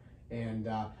gone. And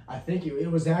I think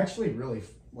it was actually really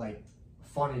like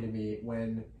funny to me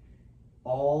when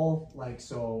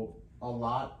a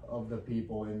lot of the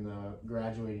people in the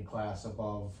graduating class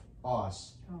above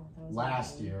us Oh, that was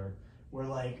last amazing. year were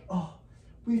like, oh,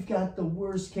 we've got the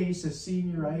worst case of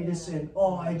senioritis, Yeah. and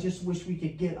oh, I just wish we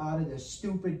could get out of this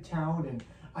stupid town, and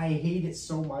I hate it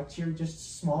so much here.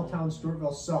 Just small town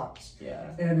Stewartville sucks.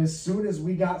 Yeah. And as soon as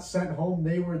we got sent home,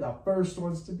 they were the first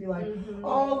ones to be like,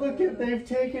 oh, look at, they've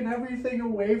taken everything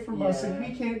away from us, and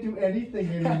we can't do anything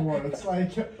anymore. It's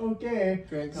like, okay.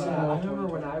 Great So, call. I remember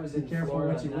when I was Be in careful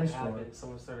Florida what you and that wish for. happened,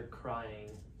 someone started crying.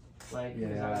 Like,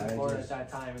 because Yeah, I was in I Florida just- at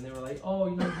that time, and they were like, oh,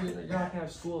 you're not gonna have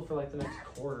school for like the next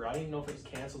quarter. I didn't even know if it was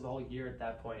canceled the whole year at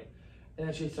that point. And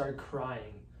then she started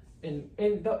crying.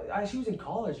 She was in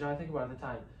college, now I think about it at the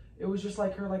time. It was just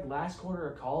like her like last quarter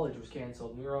of college was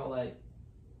canceled. And we were all like,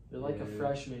 you're like a Yeah.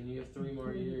 freshman, you have 3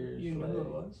 more years. You know like, who it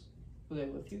was? Were they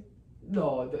with you?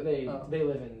 No, they Oh.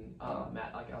 live in Oh.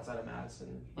 like outside of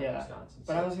Madison, like Yeah. Wisconsin.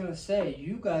 But I was gonna say,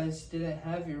 you guys didn't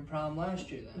have your prom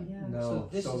last year then. Yeah. No, So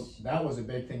this so is- that was a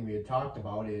big thing we had talked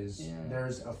about is Yeah.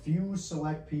 there's a few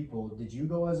select people. Did you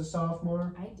go as a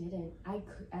sophomore? I didn't. I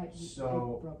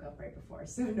So- broke up right before,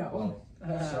 so no.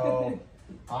 So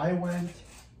I went,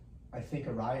 I think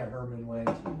Araya Herman went,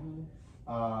 Mhm.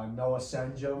 Noah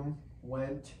Senjum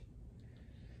went.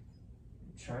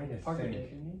 I'm trying to Parker think. did,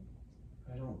 didn't you?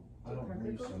 I don't Parker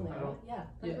believe go with so. Lara? Yeah,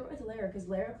 Parker went with Lara because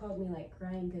Lara called me like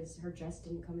crying because her dress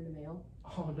didn't come in the mail.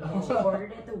 Oh And she no.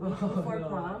 ordered it the week Oh, before no.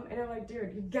 prom, and I'm like,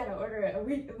 dude, you gotta order it a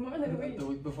week, more than a week. The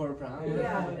week before prom.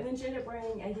 Yeah, and then she ended up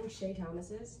wearing, I think, Shay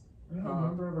Thomas's. I don't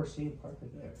remember ever seeing Parker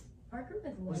there. Parker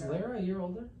with Was Lara. Lara a year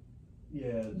older?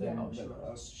 Yeah, then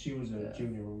Oh, she was a Yeah.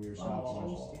 junior when we were She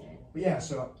sophomores. was a student. But yeah,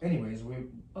 so anyways,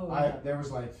 Oh, there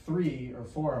was like 3 or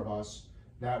 4 of us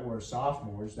that were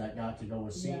sophomores that got to go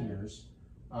with Yeah. seniors.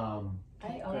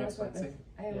 I almost went with.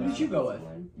 Who did you go with?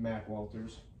 One. Mac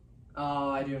Walters. Oh,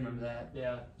 I do remember that.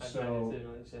 Yeah. I So-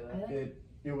 didn't really say I that. like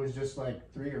It was just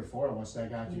like 3 or 4 of us that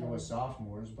got to go Yeah. as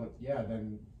sophomores, but yeah,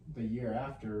 then the year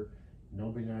after,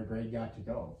 nobody in our grade got to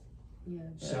go. Yeah.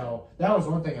 So that was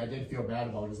one thing I did feel bad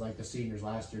about is like the seniors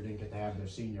last year didn't get to have their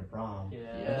senior prom. Yeah.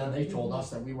 And then they told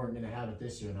us that we weren't going to have it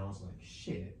this year, and I was like,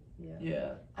 shit. Yeah.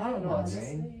 Yeah. I don't know. Oh, It's,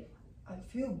 man. I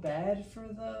feel bad for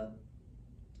the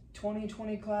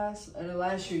 2020 class. And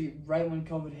last year, right when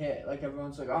COVID hit, like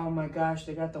everyone's like, "Oh my gosh,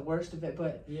 they got the worst of it."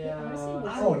 But Yeah. honestly,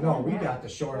 Oh no, we got the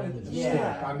short end of the Yeah.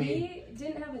 stick. I mean, we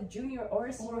didn't have a junior or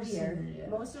a senior year. yeah.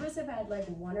 Most of us have had like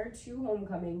 1 or 2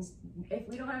 homecomings. If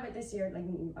we don't have it this year, like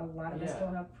a lot of us Yeah.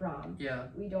 don't have prom. yeah,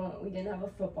 We didn't have a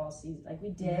football season. Like we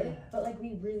did, Yeah. but like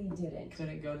we really didn't.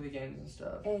 couldn't go to the games and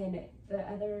stuff. And the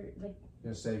other like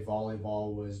to say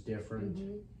volleyball was different.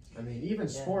 mhm. I mean, even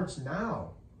Yeah. sports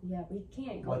now, Yeah, we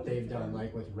can't go. what they've done,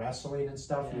 like with wrestling and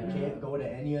stuff, Yeah. we can't go to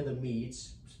any of the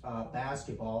meets.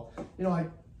 Basketball, you know, like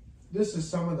this is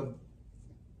some of the,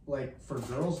 like, for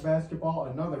girls basketball,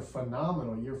 another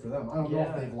phenomenal year for them. I don't know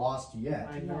Yeah. if they've lost yet.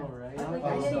 I know, right? I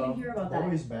didn't even hear about that.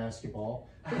 Boys basketball.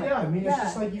 But yeah, I mean, it's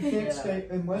just like you can't Yeah. stay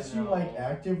unless I you know. like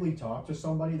actively talk to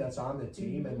somebody that's on the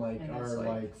team and like And it's are like-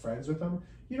 like friends with them.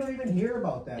 You don't even hear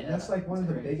about that. And Yeah, that's like one of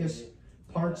the it's biggest crazy.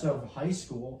 parts of high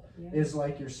school Yeah. is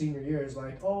like your senior year is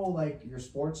like, oh, like your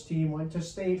sports team went to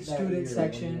state that Student year when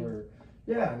section. you were-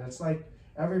 yeah, and it's like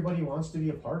everybody wants to be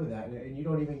a part of that, and you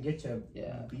don't even get to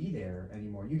Yeah. be there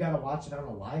anymore. You got to watch it on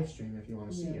a live stream if you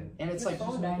want to see Yeah. it. And it's Your like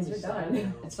phone dies, you're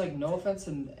done. it's like no offense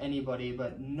to anybody,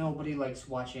 but nobody likes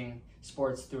watching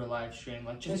sports through a live stream.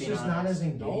 Like just It's being just not honest. as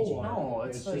engaging. No,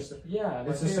 it's like- just Yeah, it's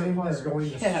my the favorite same part. as going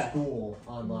to Yeah. school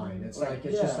online. It's Like, like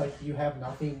it's just yeah. like you have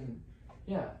nothing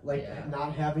Yeah. like Yeah.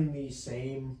 not having the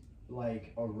same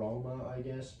like aroma, I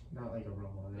guess. Not like aroma,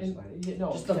 it's And, like yeah,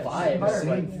 no, Just the yeah, vibe, environment,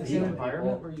 like, the feeling same people.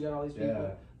 environment where you got all these people.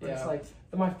 Yeah. But it's Yeah. like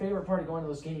my favorite part of going to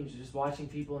those games is just watching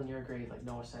people in your grade, like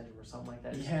Noah Syndrome or something like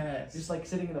that. Yes. Just like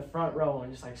sitting in the front row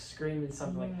and just like screaming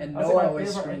something like. And That's Noah like my always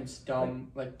favorite- screams dumb,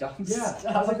 like dumb Yeah, stuff.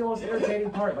 that's like the most entertaining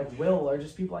part. Like Will or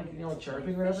just people like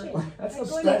chirping or whatever. Fishing. That's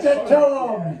the Like best Stick it part.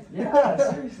 to 'em! Yeah,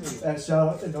 seriously. And shout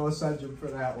out to Noah Sundrum for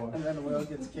that one. And then Will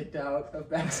gets kicked out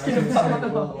of I was gonna basketball. say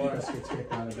Will Morris gets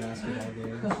kicked out of basketball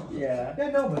games. Yeah. Yeah,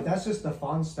 no, but that's just the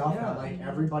fun stuff Yeah. that like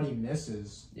everybody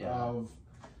misses. Yeah.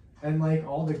 And like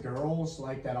all the girls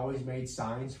like that always made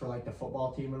signs for like the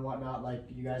football team and whatnot. Like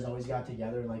you guys always got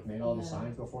together and like made all the Yeah.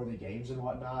 signs before the games and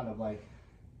whatnot. Of like,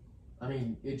 I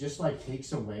mean, it just like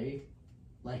takes away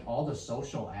like all the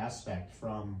social aspect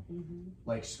from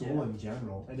like school in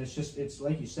general. And it's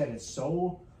like you said, it's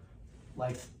so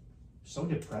like so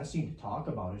depressing to talk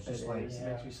about. It's just like It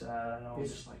makes me sad. I know. It's-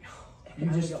 Just like you I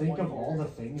only just got think one of all year. the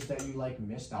things that you like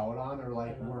missed out on or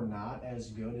like I know. were not as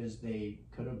good as they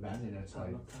could have been, and it's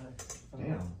like, Okay.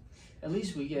 damn. At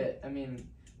least we get, I mean,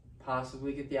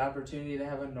 possibly get the opportunity to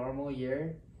have a normal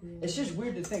year. It's just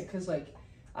weird to think because, like,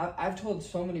 I've told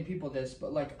so many people this,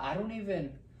 but, like, I don't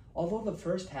even, although the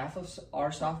first half of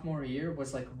our sophomore year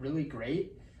was, like, really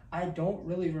great, I don't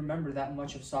really remember that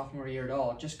much of sophomore year at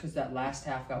all just because that last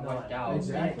half got No, wiped out.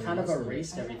 exactly. And it kind of That's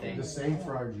erased the- everything. The same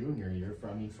for our junior year.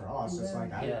 For us, it's Yeah.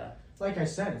 like Yeah. like I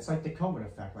said, it's like the COVID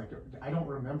effect. Like I don't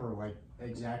remember like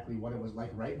exactly what it was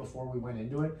like right before we went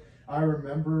into it. I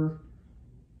remember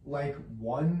like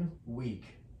 1 week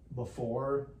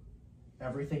before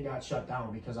everything got shut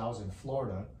down because I was in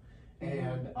Florida,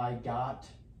 and I got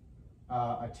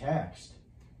a text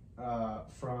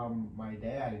from my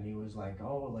dad, and he was like,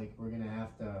 "Oh, like we're gonna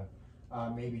have to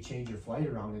maybe change your flight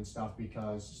around and stuff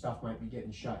because stuff might be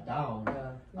getting shut down."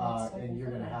 Yeah. And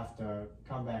you're gonna have to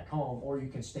come back home, or you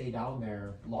can stay down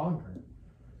there longer.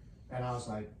 And I was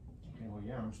like, okay, well,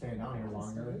 yeah, I'm staying down here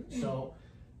longer. So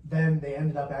then they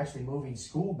ended up actually moving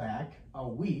school back a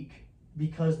week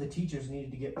because the teachers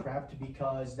needed to get prepped,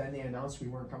 because then they announced we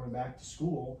weren't coming back to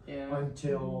school Yeah.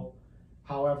 until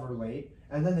however late.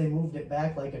 And then they moved it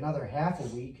back like another half a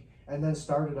week and then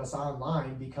started us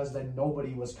online because then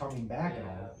nobody was coming back at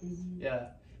all. Yeah.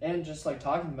 And just like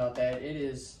talking about that,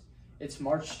 it's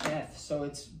March 10th, so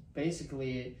it's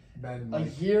basically Then a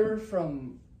like, year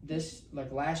from this,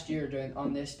 like last year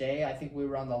on this day. I think we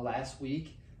were on the last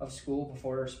week of school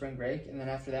before spring break, and then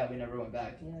after that we never went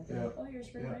back. Yeah, they're like, oh, your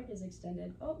spring break is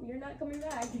extended. Oh, you're not coming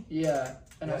back. Yeah.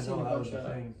 And yeah, I've seen no, a that was bunch the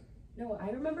of thing. No, I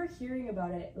remember hearing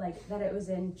about it, like that it was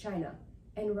in China,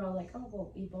 and we're all like, oh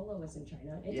well, Ebola was in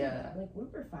China. It Yeah. didn't, like we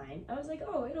were fine. I was like,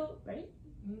 oh, it'll right.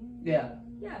 Yeah.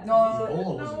 Yeah. No,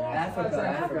 Ebola was in No, Africa.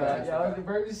 Africa. Yeah, like the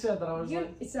bird you said that I was You,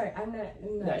 like. sorry, I'm not. Yeah,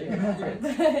 doing you're that good. part, You're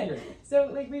but- good.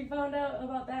 So like we found out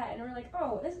about that, and we're like,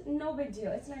 oh, it's no big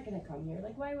deal. It's not gonna come here.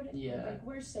 Like why would it? Yeah. Like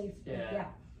we're safe. Like, Yeah. yeah.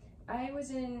 I was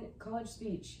in college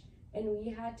speech, and we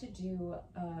had to do.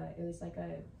 It was like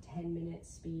a 10-minute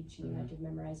speech, and you had to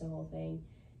memorize the whole thing.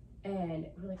 And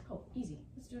we're like, oh, easy.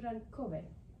 Let's do it on COVID.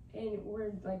 And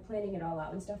we're like planning it all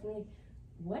out and stuff. And we're like,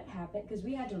 what happened? Because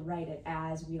we had to write it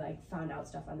as we like found out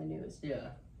stuff on the news. Yeah.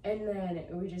 And then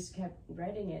we just kept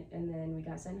writing it, and then we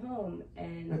got sent home,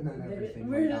 and, And then everything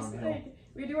we're went just downhill. like,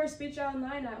 we do our speech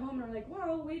online at home, and we're like,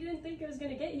 well, we didn't think it was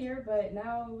gonna get here, but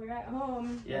now we're at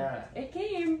home. Yeah. It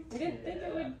came. We didn't think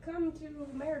it would come to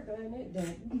America, and it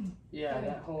did. Yeah.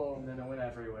 That whole. And then it went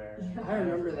everywhere. I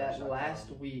remember that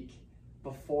last week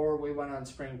before we went on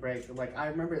spring break. Like I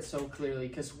remember it so clearly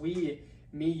because me,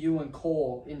 you, and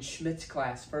Cole in Schmidt's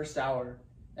class first hour,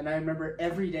 and I remember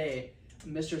every day,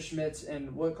 Mr. Schmidt's,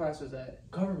 and what class was that?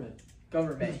 Government.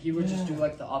 government. He would just do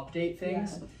like the update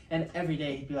things, and every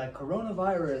day he'd be like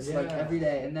coronavirus, like every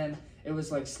day, and then it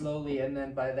was like slowly, and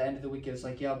then by the end of the week it was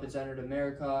like, yep, it's entered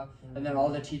America, and then all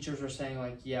the teachers were saying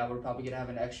like, yeah, we're probably gonna have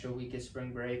an extra week of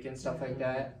spring break and stuff like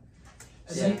that.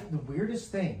 See, the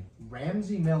weirdest thing,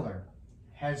 Ramsey Miller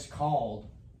has called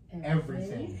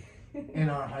everything in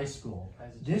our high school.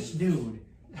 This dude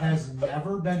has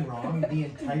never been wrong the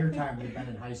entire time we've been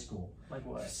in high school. Like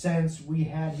what? Since we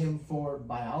had him for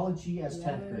biology as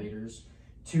 10th graders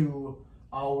to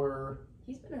our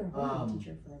He's been our homeroom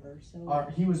teacher forever. So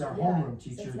he was our homeroom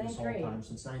since teacher this whole grade. time,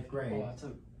 since 9th grade. Oh, that's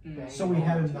a bang. So we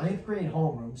had a 9th grade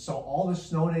homeroom, so all the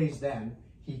snow days then,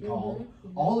 he called.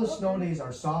 All the snow days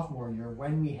our sophomore year,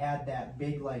 when we had that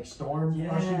big like storm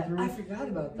rushing through, I forgot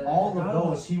about that. all of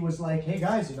those, he was like, hey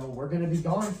guys, you know, we're gonna be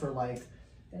gone for like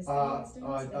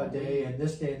a day and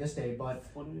this day and this day, but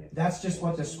that's just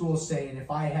what the school's saying.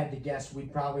 If I had to guess,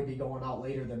 we'd probably be going out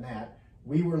later than that.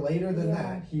 We were later than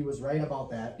that. He was right about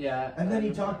that. Yeah. And then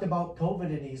he talked about COVID,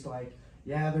 and he's like,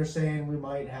 yeah, they're saying we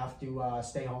might have to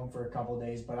stay home for a couple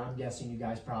days, but I'm guessing you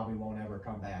guys probably won't ever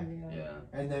come back. Yeah.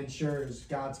 And then sure as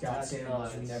God's got That's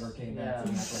sandals, nuts. we never came back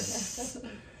from that place.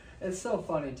 It's so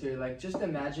funny too. Like, just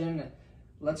imagine.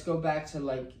 Let's go back to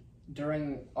like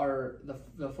during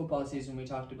the football season we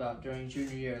talked about during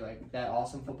junior year, like that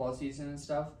awesome football season and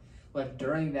stuff. Like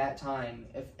during that time,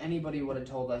 if anybody would have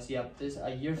told us, yep, this a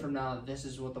year from now, this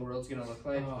is what the world's gonna look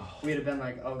like, we'd have been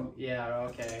like, oh yeah,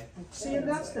 okay. See, and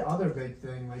that's the other big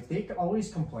thing. Like they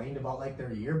always complained about like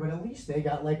their year, but at least they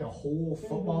got like a whole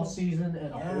football season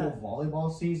and a whole volleyball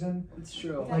season. It's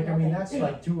true. Like I mean, that's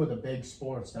like two of the big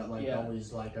sports that like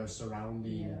always like are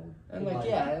surrounding. And like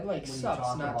it like when you sucks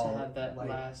talk not to about, have that like,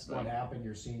 last what like happened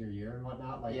your senior year and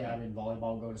whatnot. Like having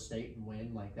volleyball go to state and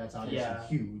win, like that's obviously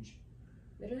huge.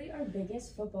 Literally our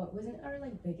biggest football, wasn't our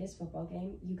like biggest football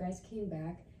game, you guys came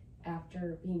back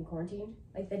after being quarantined?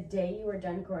 Like the day you were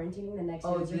done quarantining, the next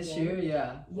day was your this game. year,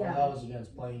 yeah. Well, that was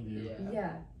against Plainview.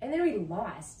 Yeah. And then we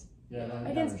lost Yeah,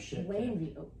 against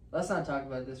Plainview. Let's not talk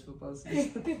about this football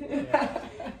season.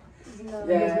 No.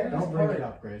 Yeah. Don't bring it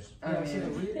up, Grace. Yeah, see,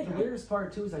 the weirdest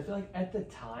part too is I feel like at the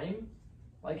time,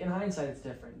 like in hindsight it's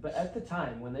different, but at the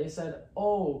time when they said,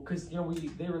 oh, because you know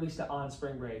they released it on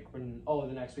spring break when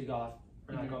the next week off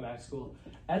we're not going back to school.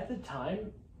 At the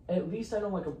time, at least I know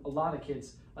like a lot of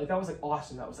kids like that was like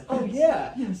awesome. That was like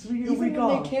yes, we get a Even week when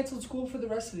off. they canceled school for the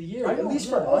rest of the year, I at know, least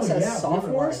for us as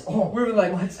sophomores, we were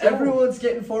like, let's go. everyone's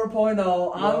getting 4.0,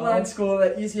 online school,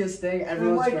 the easiest thing,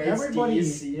 everyone's like, grades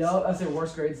everybody's- D's. That's the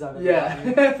worst grades I've ever Yeah.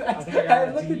 gotten. I think I got a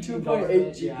had like a D in 2.8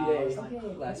 government. Yeah, I GPA was like,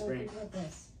 Okay, last spring. think about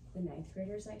this. The 9th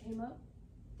graders that came up,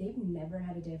 they've never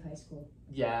had a day of high school.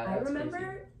 Yeah, I that's remember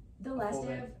crazy. the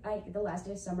last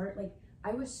day of summer, like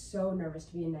I was so nervous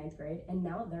to be in 9th grade, and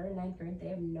now they're in 9th grade. They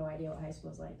have no idea what high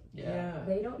school's like. Yeah.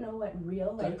 They don't know what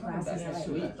real They're like coming classes back Next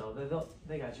like. week though,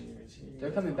 they got junior and senior.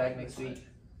 They're coming back next week.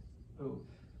 Who?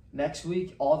 Next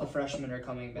week, all the freshmen are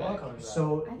coming We're all back. coming back.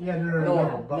 So I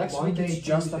No, but next Monday, week it's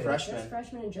just the Tuesday- freshmen. Just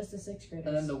freshmen and just the 6th graders.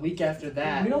 And then the week after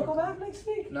that, we don't go back next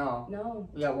week. no, No,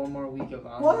 we got one more week of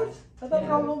online. What? I thought we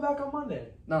were all Yeah. going back on Monday.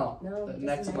 No, no. the just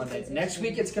next the 9th Monday. and 6th Next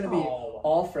week it's gonna be Oh.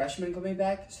 all freshmen coming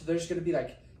back, so there's gonna be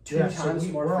like two Yeah, so times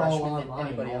more we're all freshmen than online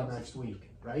anybody all else. next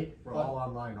week, right? We're What? all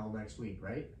online all next week,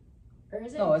 right? Or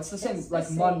is it? No, it's the same. It's Like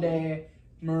same. Monday,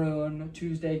 maroon,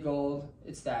 Tuesday, gold.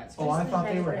 It's that. Oh, I the thought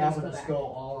they ninth were graders having go us back. go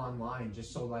all online,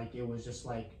 just so like it was just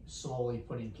like slowly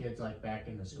putting kids like back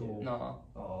into school. No,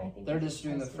 I Oh, think they're it's just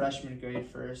doing the testing. freshman grade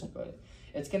first, but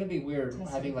it's gonna be weird Testing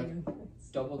having like you.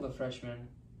 double the freshmen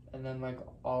and then like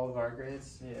all of our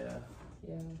grades. Yeah.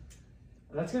 Yeah.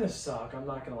 That's gonna suck. I'm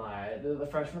not gonna lie. The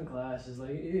freshman class is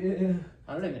like,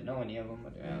 I don't even know any of them,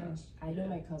 to be honest. I know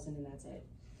my cousin and that's it.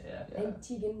 yeah. And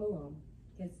Tegan Malone,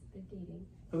 because they're dating.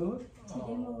 Who?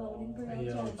 Tegan Malone and Brielle hey,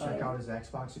 Johnson. check out his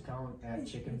Xbox account at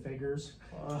Chicken Figures.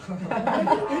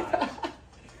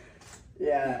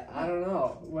 Yeah, I don't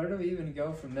know. Where do we even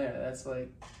go from there? That's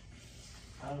like,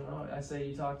 I don't know. I say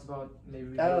you talked about maybe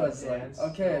we That go was like, dance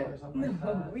okay. or something like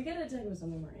that. We gotta talk about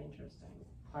something more interesting.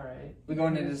 All right. we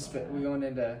going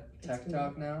into tech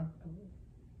talk now.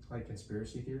 Like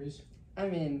conspiracy theories. I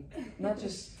mean, not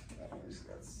just.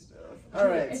 All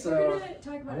right, If so we're gonna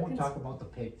talk I about won't talk about the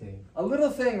pig thing. a little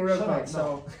thing real Shut quick. up,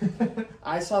 So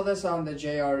I saw this on the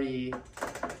JRE.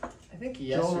 I think Joe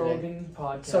yesterday. Rogan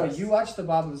podcast. So you watched the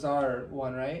Bob Lazar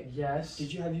one, right? Yes.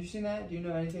 Have you seen that? Do you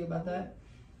know anything about that?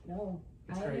 No.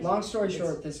 It's I- crazy. Long story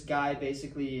short, this guy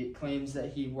basically claims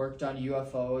that he worked on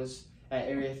UFOs at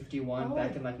Area 51 Oh.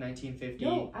 back in like 1950.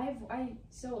 No, I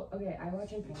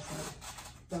watch Impossible.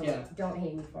 Don't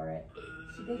hate me for it.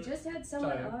 They just had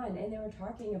someone Sorry. on and they were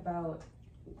talking about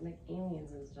like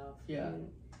aliens and stuff. Yeah. And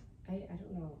I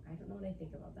don't know. I don't know what I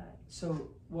think about that. So,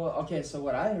 so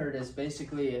what I heard is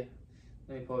basically,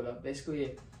 let me pull it up.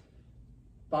 Basically,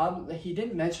 Bob, he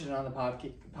didn't mention it on the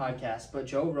podcast, but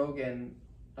Joe Rogan,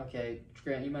 okay,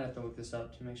 Grant, you might have to look this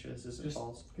up to make sure this isn't Just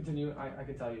false. Continue. I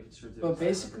can tell you if it's true. But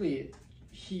basically,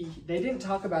 they didn't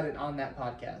talk about it on that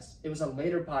podcast. It was a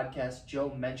later podcast.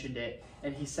 Joe mentioned it,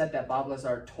 and he said that Bob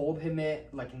Lazar told him it,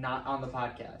 like, not on the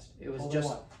podcast. It was Told him just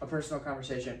what? a personal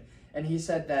conversation. And he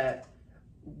said that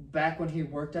back when he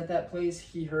worked at that place,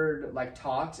 he heard, like,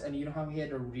 talks, and you know how he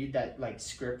had to read that, like,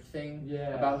 script thing Yeah.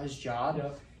 about his job?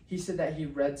 Yep. He said that he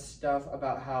read stuff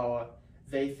about how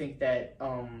they think that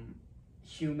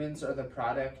humans are the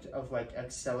product of, like,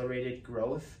 accelerated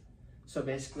growth. So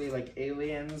basically, like,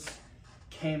 aliens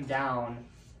came down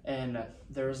and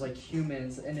there was, like,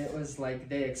 humans, and it was like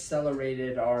they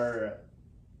accelerated our,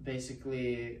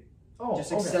 basically,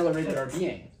 accelerated our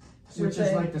being. So Which you're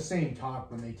is saying- like the same talk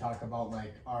when they talk about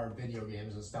like our video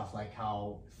games and stuff, like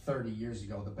how 30 years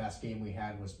ago the best game we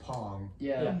had was Pong,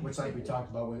 Yeah. which like we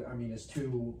talked about, I mean, is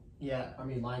two, Yeah. I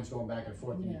mean, lines going back and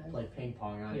forth, and you Yeah. play ping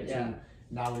pong on it Yeah. too.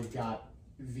 Now we've got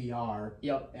VR,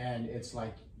 Yep. and it's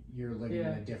like you're living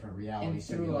Yeah. in a different reality And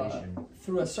simulation.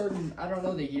 through a certain, I don't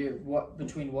know the year,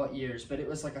 between what years, but it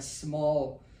was like a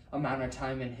small amount of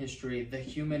time in history, the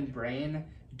human brain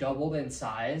doubled in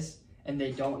size, and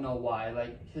they don't know why.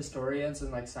 Like, historians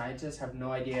and like scientists have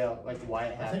no idea like why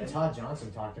it I think happened. Todd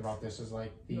Johnson talked about this as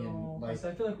like being No, like,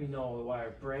 I feel like we know why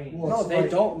our brain. Well, No, it's they like-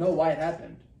 don't know why it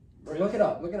happened. Look it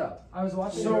up. Look it up. I was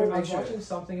watching. So I make was sure. watching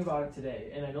something about it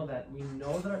today, and I know that we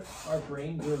know that our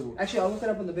brain grew. Actually, I'll look it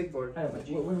up on the big board. I know,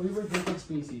 but when we were different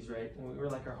species, right? When we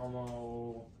were like our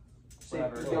Homo,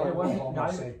 whatever. Sapien. It wasn't Homo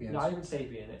not, sapiens. not even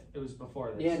sapien. It was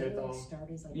before this. Yeah. It Neanderthal. like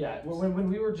started like Yeah. When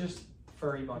we were just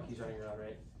furry monkeys running around,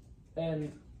 right?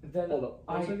 And then Hold up.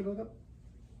 I Look up.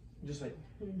 just wait.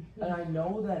 And I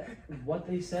know that what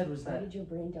they said was Why that did your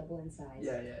brain double in size?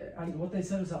 Yeah. what they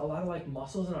said was that a lot of like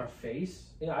muscles in our face.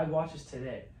 You know, I watched this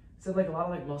today. It said like a lot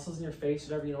of like muscles in your face,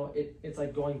 whatever. You know, it's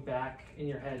like going back in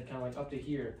your head, kind of like up to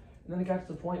here. And then it got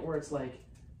to the point where it's like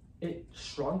it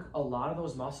shrunk a lot of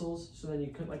those muscles, so then you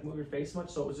couldn't like move your face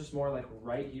much. So it was just more like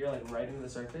right here, like right into the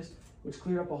surface, which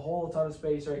cleared up a whole ton of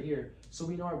space right here. So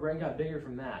we know our brain got bigger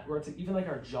from that. Where it's like, even like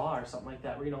our jaw or something like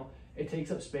that, where you know it takes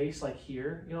up space like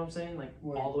here. You know what I'm saying? Like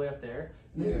Where? all the way up there.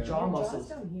 And then Yeah. your jaw Your muscles.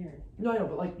 jaw's down here. No, I know,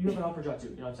 but like you have an upper jaw too.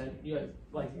 You know what I'm saying? You have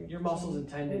like your muscles and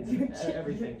tendons Your and cheek-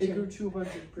 everything. It grew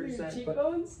 200%. Your But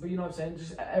cheekbones? But you know what I'm saying?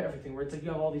 Just everything. Where it's like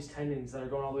you have all these tendons that are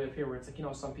going all the way up here. Where it's like, you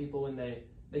know, some people when they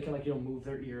can like, you know, move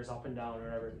their ears up and down or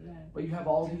whatever. Yeah. But you have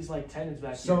all these like tendons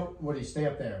back here. so what do you stay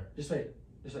up there? Just wait.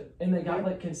 And they got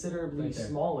like considerably Right there.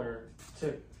 smaller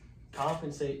to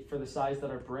compensate for the size that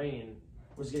our brain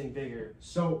was getting bigger.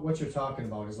 So what you're talking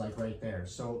about is like right there.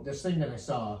 So this thing that I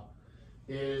saw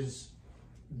is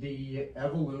the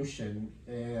evolution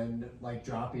and like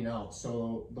dropping out.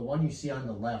 So the one you see on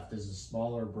the left is a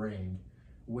smaller brain,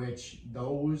 which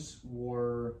those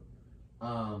were,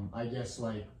 I guess,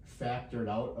 like factored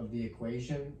out of the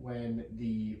equation when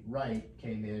the right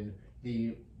came in.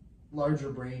 The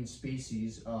larger brain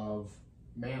species of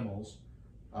mammals,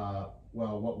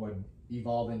 what would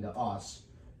evolve into us,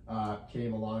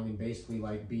 came along and basically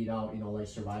like beat out, you know, like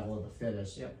survival of the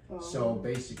fittest. Yep. So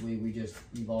basically we just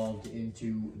evolved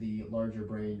into the larger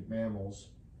brain mammals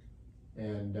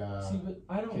and See, but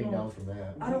I don't came know. down from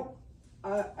that.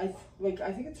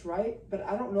 I think it's right, but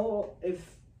I don't know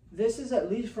if this is, at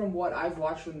least from what I've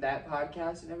watched from that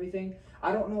podcast and everything,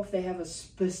 I don't know if they have a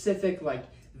specific, like,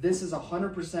 this is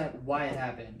 100% why it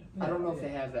happened. I don't know if they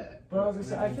have that. But I was gonna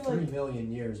say, I In feel 3 like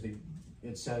million years,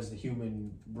 it says the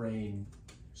human brain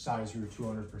size grew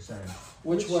 200%.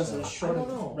 Which was I a don't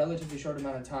know. relatively short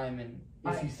amount of time. And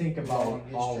If you think about long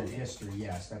all of history. history,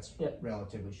 yes, that's Yeah.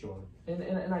 relatively short.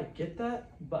 and I get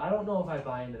that, but I don't know if I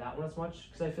buy into that one as much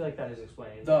because I feel like that is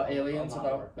explained. the a aliens lot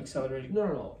about more. accelerating.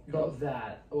 No. Growth?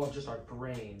 That, or just our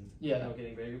brain, Yeah. you know,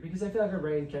 getting bigger. Because I feel like our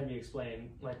brain can be explained,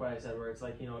 like what I said, where it's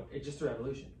like, you know, it's just through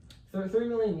evolution. 3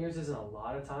 million years isn't a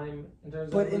lot of time in terms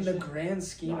of But in the evolution. grand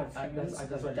scheme No, of I- humans,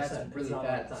 that's what I just that's said. It's really not a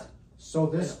lot of fast. time. So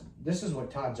this is what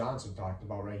Todd Johnson talked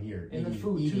about right here. And the eating,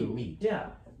 food eating too. meat. Yeah.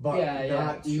 But Yeah,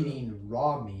 not true. eating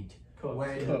raw meat Cooked.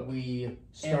 when Cooked. we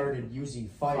started using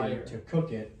fire to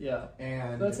cook it. Yeah,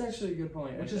 And that's actually a good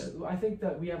point. Which is, I think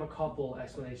that we have a couple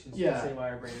explanations Yeah. to say why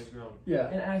our brain has grown. yeah,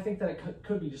 And I think that it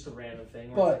could be just a random thing.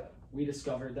 Where but it's like we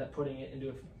discovered that putting it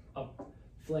into a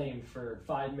flame for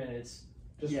 5 minutes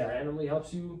just Yeah. randomly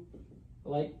helps you,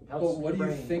 like, helps but what do your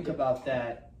you brain. think about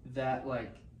that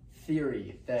like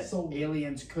theory that So-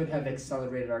 aliens could have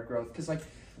accelerated our growth? Because like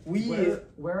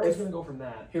Where I was gonna go from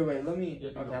that? Here, wait. Let me. Yeah,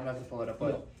 Okay, go. I'm gonna have to pull it up.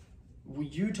 But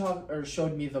you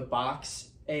showed me the box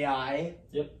AI.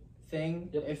 Yep. Thing.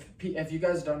 Yep. If you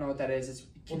guys don't know what that is,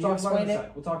 can you We'll explain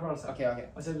it? We'll talk about it in a second. Okay.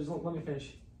 I said, just let me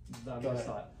finish Go this ahead.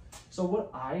 thought. So what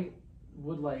I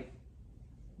would like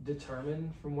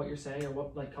determine from what you're saying, or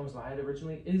what like comes to my head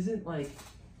originally, isn't like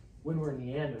when we're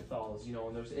Neanderthals, you know,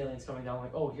 and there's aliens coming down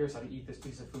like, oh, here's how to eat this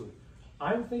piece of food.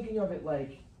 I'm thinking of it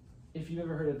like, if you've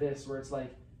ever heard of this, where it's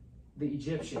like the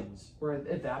Egyptians, where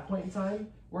at that point in time,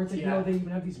 where it's like, you know, they even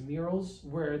have these murals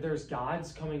where there's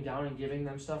gods coming down and giving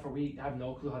them stuff, where we have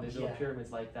no clue how they build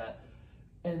pyramids like that.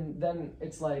 And then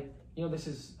it's like, you know, this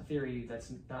is a theory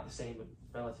that's not the same, but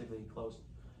relatively close,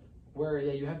 where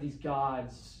you have these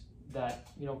gods that,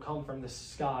 you know, come from the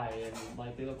sky and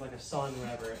like they look like a sun,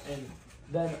 whatever, and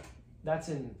then that's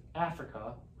in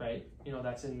Africa, right? You know,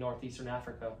 that's in northeastern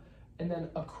Africa, and then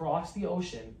across the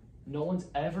ocean, no one's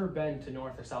ever been to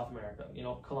North or South America. You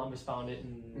know, Columbus found it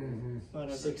in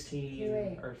 16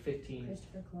 Wait. or 15.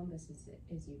 Christopher Columbus,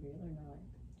 is he real or not?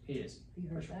 He is. Have you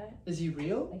heard that? Is he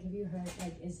real? Like, have you heard,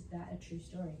 like, is that a true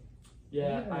story?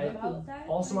 Yeah, Have you heard about that?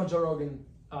 also on Joe Rogan,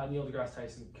 Neil deGrasse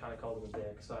Tyson kind of called him a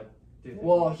dick, so I did.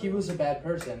 Well, he was a bad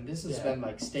person. This has Yeah. been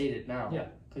like stated now. Yeah.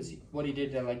 Because what he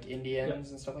did to like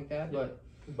Indians and stuff like that. Yeah.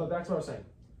 But back to what I was saying.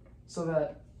 So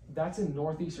that's in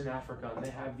northeastern Africa, and they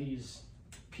have these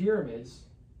pyramids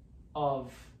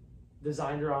of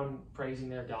designed around praising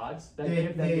their gods. That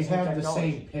give them They this new have the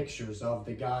technology. same pictures of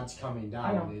the gods coming down.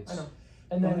 I know.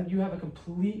 And then you have a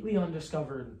completely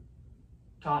undiscovered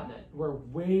continent where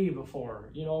way before,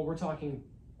 you know, we're talking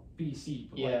BC.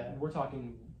 Like, we're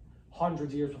talking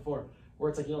hundreds of years before, where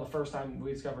it's like, you know, the first time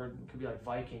we discovered could be like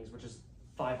Vikings, which is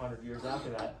 500 years after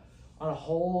that. On a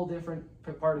whole different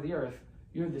part of the earth,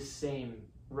 you have the same,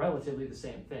 relatively the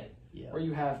same thing. Yeah. Where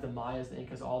you have the Mayas, the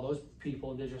Incas, all those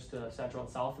people indigenous to Central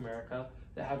and South America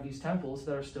that have these temples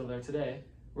that are still there today,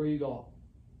 where you go,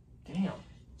 damn.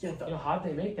 Yeah. You know, how'd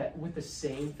they make that with the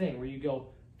same thing? Where you go,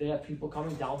 they have people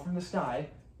coming down from the sky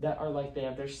that are like, they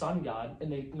have their sun god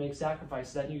and they make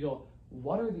sacrifices. That and you go,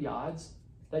 what are the odds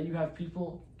that you have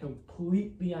people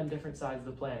completely on different sides of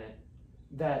the planet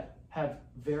that have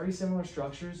very similar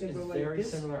structures and but like very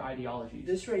this- similar ideologies?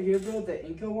 This right here, bro, the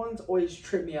Inca ones always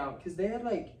trip me out because they had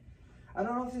like, I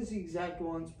don't know if it's the exact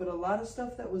ones, but a lot of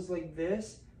stuff that was like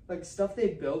this, like stuff they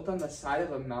built on the side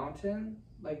of a mountain,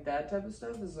 like that type of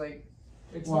stuff is like.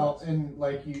 It's Well, nuts. and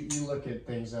like you look at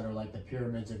things that are like the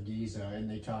pyramids of Giza, and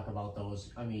they talk about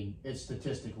those. I mean, it's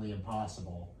statistically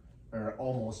impossible, or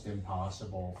almost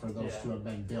impossible, for those to have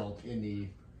been built in the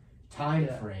time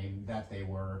frame that they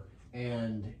were,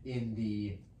 and in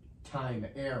the time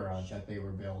era that they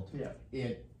were built. Yeah.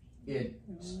 It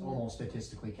almost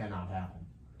statistically cannot happen.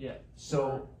 Yeah.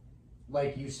 So,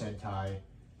 like you said, Ty,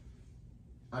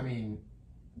 I mean,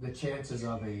 the chances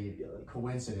of a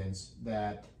coincidence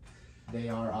that they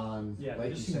are on, Yeah, like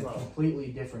you just said, low.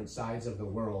 completely different sides of the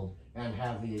world and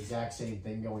have the exact same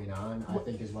thing going on, I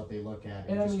think is what they look at, and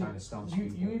And I just mean, kind of stumps you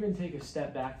people. even take a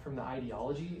step back from the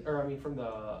ideology, or I mean from the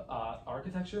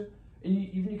architecture, and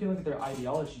even you can look at their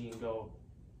ideology and go,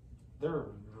 they're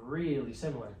really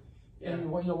similar. Yeah.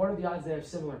 And what are the odds they have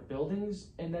similar buildings,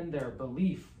 and then their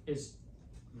belief is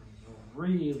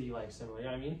really like similar, you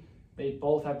know what I mean? They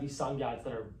both have these sun gods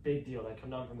that are a big deal, that come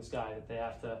down from the sky, that they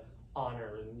have to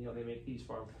honor, and you know, they make these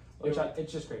for them, which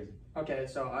it's just crazy. Okay,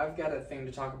 so I've got a thing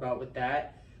to talk about with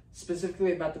that,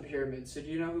 specifically about the pyramids. So do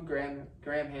you know who Graham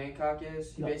Hancock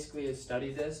is? He No. basically has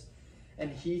studied this,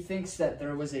 and he thinks that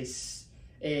there was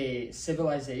a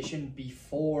civilization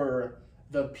before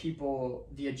the people,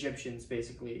 the Egyptians,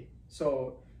 basically.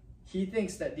 So he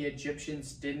thinks that the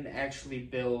Egyptians didn't actually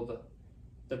build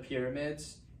the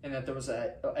pyramids, and that there was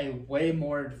a way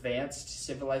more advanced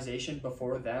civilization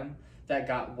before them that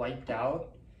got wiped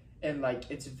out. And like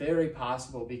it's very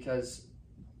possible because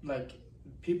like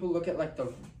people look at like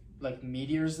the like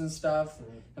meteors and stuff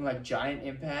and like giant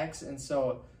impacts, and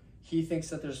so he thinks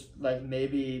that there's like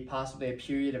maybe possibly a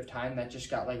period of time that just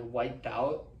got like wiped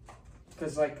out,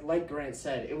 because like Grant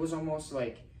said, it was almost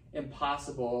like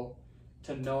impossible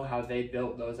to know how they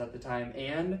built those at the time.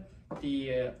 And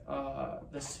the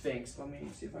Sphinx, let me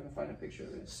see if I can find a picture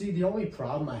of it. See, the only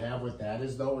problem I have with that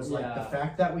is though, is like the Yeah.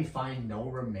 fact that we find no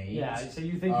remains. Yeah, so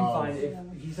you think you of- find,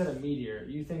 if he said a meteor,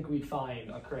 you think we'd find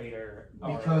a crater?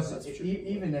 or- Because that's true.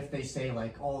 even if they say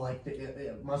like, oh, like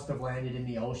it must have landed in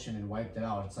the ocean and wiped it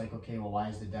out, it's like, okay, well, why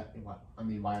is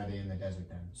why are they in the desert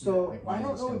then? So Like, why I is it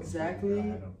don't know still exactly.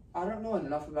 completely dry? I don't know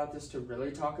enough about this to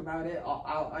really talk about it.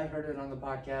 I heard it on the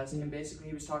podcast, and basically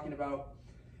he was talking about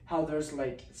how there's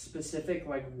like specific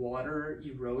like water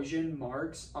erosion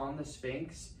marks on the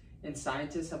Sphinx, and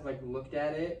scientists have like looked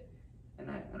at it, and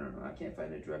I don't know, I can't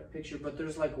find a direct picture, but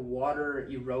there's like water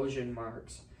erosion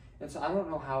marks. And so I don't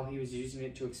know how he was using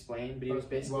it to explain, but he was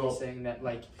basically saying that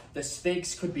like the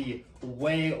Sphinx could be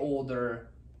way older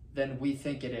than we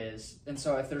think it is. And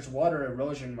so if there's water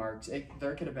erosion marks,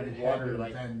 there could have been water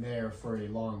like been there for a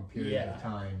long period of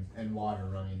time and water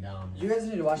running down. You guys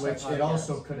need to watch that Which podcast. it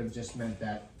also could have just meant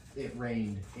that it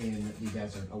rained in the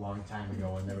desert a long time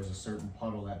ago, and there was a certain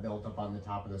puddle that built up on the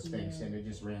top of the Sphinx, and it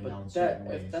just ran down certain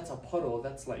ways. If that's a puddle,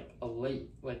 that's like a lake,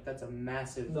 like that's a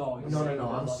massive. No.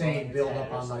 I'm saying build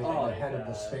up on like the head of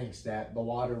the Sphinx that the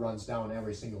water runs down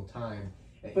every sinle time.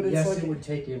 But it's yes, like it would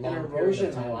take a an long period erosion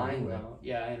of time line, to do it. though.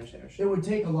 Yeah, I understand. It would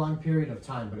take a long period of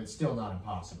time, but it's still not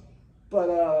impossible. But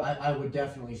I would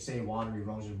definitely say water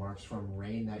erosion marks from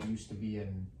rain that used to be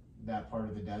in that part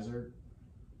of the desert.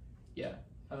 Yeah.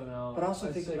 I don't know. But also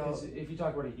I'd think say, about- 'cause if you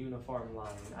talk about a uniform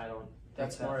line, I don't.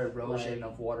 That's think more erosion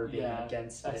like, of water being yeah,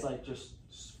 against that's it. like just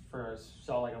for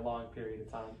so like a long period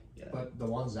of time. Yeah. But the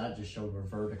ones that just showed were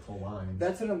vertical lines.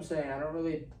 That's what I'm saying. I don't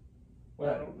really. I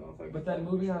Well, don't know if I. but then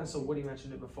moving on, so Woody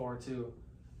mentioned it before too.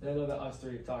 And I know that us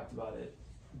three talked about it,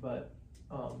 but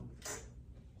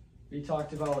we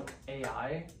talked about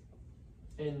AI,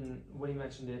 and Woody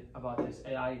mentioned it about this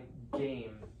AI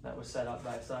game that was set up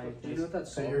by scientists. Do you know what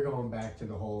that's So called? you're going back to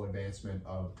the whole advancement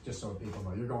of, just so people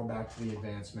know, you're going back to the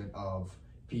advancement of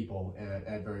people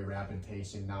at very rapid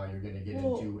pace, and now you're going to get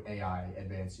into AI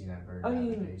advancing at a very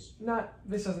rapid pace.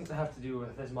 This doesn't have to do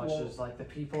with as much Well, as like the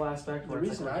people aspect. The Where it's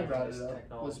reason like I we're brought getting it this up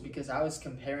technology. was because I was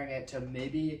comparing it to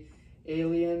maybe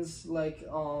aliens, like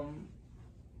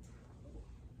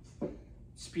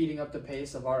speeding up the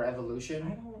pace of our I evolution.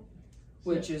 don't.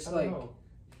 Which is I don't like-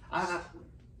 know.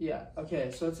 Yeah.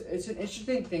 Okay. So it's an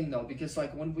interesting thing though, because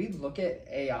like when we look at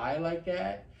AI like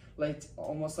that, like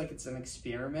almost like it's an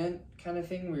experiment kind of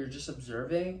thing where you're just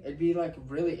observing. It'd be like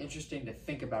really interesting to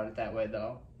think about it that way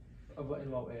though.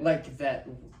 In what way? Like that,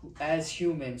 as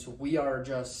humans, we are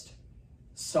just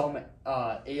some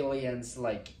aliens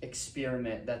like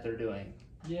experiment that they're doing.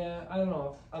 Yeah, I don't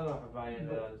know. I don't know if I buy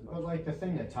into that as much. But like the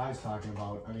thing that Ty's talking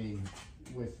about, I mean,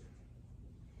 with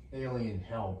alien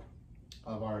help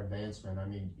of our advancement, I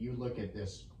mean, you look at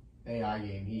this AI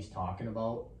game he's talking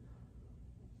about,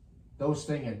 those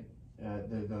things,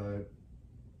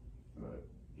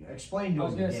 explain to I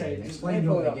was him gonna the say, game. just Explain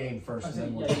pull to it him up. the game first, I and said,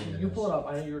 then we'll yeah, get into you this. pull it up.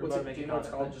 I know you were What's about to it- make do a you know what it's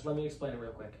comment, but called? just let me explain it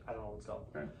real quick. I don't know what it's called.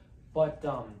 Right. But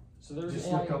so there was Just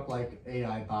an AI. look up like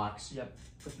AI box. Yep.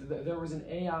 But there was an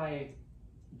AI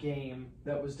game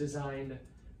that was designed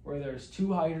where there's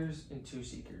 2 hiders and 2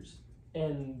 seekers,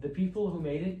 and the people who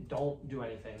made it don't do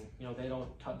anything. You know, they don't.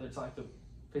 It's like they're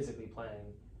physically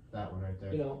playing. That one right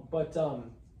there. You know, but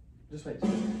just wait.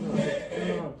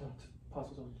 No, pause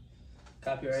this one.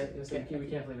 Copyright. Yes, we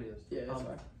can't play videos. Yeah, that's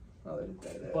fine. I'll let it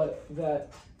play that. But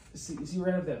that, see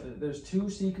right up there, there's 2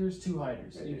 seekers, 2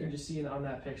 hiders. Right You here. can just see it on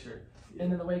that picture. And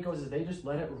then the way it goes is they just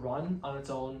let it run on its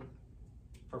own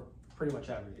for pretty much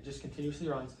ever. It just continuously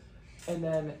runs. And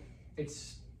then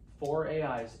it's 4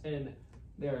 AIs. And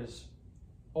there's,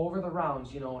 over the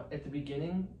rounds, you know, at the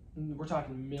beginning, we're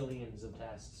talking millions of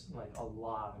tests, like a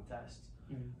lot of tests.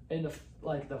 Mhm. In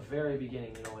the very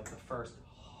beginning, you know, like the first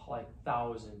like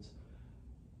thousands,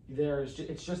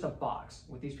 it's just a box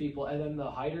with these people, and then the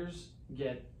hiders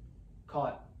get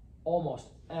caught almost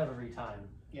every time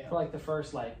Yeah. for like the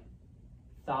first like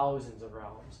thousands of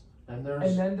rounds. And there's,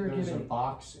 And then they're there's a giving-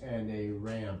 box and a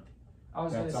ramp I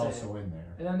was that's gonna say, also in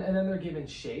there. and then they're given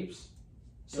shapes,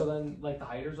 so then like the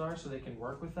hiders are, so they can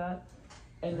work with that.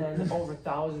 And then over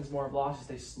thousands more blocks,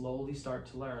 they slowly start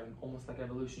to learn, almost like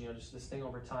evolution, you know, just this thing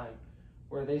over time,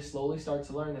 where they slowly start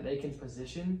to learn that they can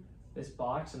position this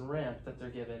box and ramp that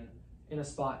they're given in a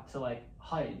spot to like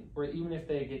hide, where even if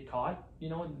they get caught, you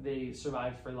know, they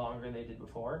survive for longer than they did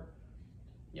before.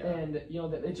 Yeah. And you know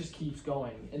that it just keeps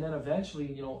going, and then eventually,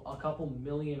 you know, a couple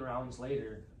million rounds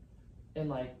later, and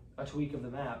like a tweak of the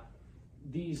map,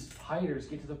 these hiders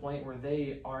get to the point where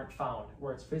they aren't found,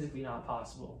 where it's physically not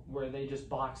possible, where they just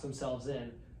box themselves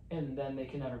in, and then they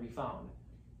can never be found.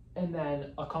 And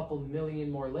then a couple million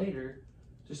more later,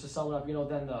 just to sum it up, you know,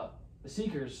 then the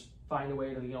seekers find a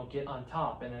way to, you know, get on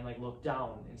top and then like look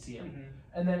down and see them. Mhm.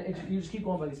 And then you just keep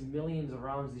going by these millions of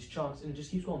rounds, these chunks, and it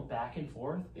just keeps going back and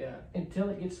forth Yeah. until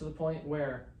it gets to the point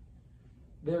where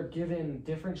they're given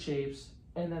different shapes,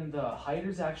 and then the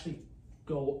hiders actually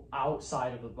go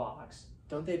outside of the box.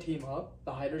 Don't they team up?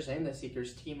 The hiders and the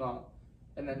seekers team up,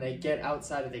 and then they get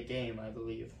outside of the game, I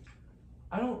believe.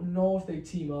 I don't know if they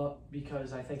team up,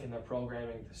 because I think in their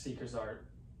programming the seekers are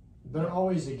They're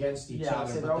always against each so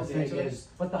other, they're but the always thing against each other, is,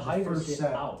 but the the hiders first get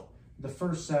set- out. the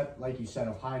first set, like you said,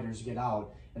 of hiders get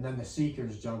out, and then the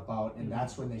Seekers jump out, and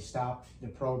that's when they stopped the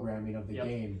programming of the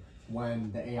game.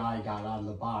 When the AI got out of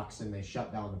the box and they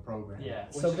shut down the program. Yeah.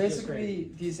 So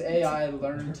basically, these AI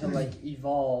learn to like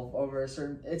evolve over a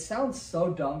certain. It sounds so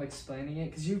dumb explaining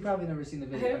it because you've probably never seen the I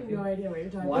video. have no idea what you're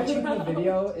talking Watching about. the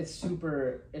video, it's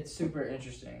super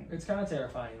interesting. It's kind of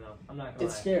terrifying though. I'm not gonna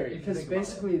It's lie. scary If you because think about it.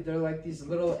 basically they're like these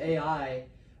little AI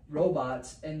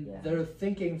robots and Yeah. they're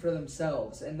thinking for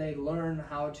themselves and they learn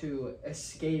how to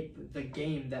escape the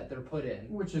game that they're put in.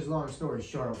 Which is, long story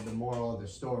short, the moral of the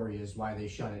story is why they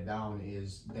shut it down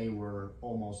is they were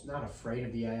almost not afraid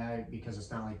of the AI because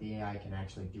it's not like the AI can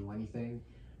actually do anything,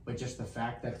 but just the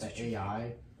fact that the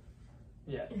AI.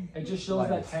 Yeah, it just shows Like-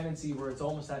 that tendency where it's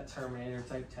almost that Terminator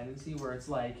type tendency where it's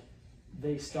like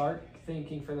they start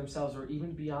thinking for themselves or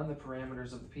even beyond the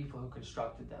parameters of the people who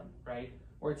constructed them, right?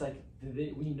 Where it's like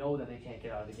we know that they can't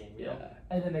get out of the game, you know?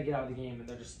 And then they get out of the game and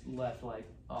they're just left like,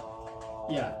 oh.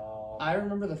 Yeah. I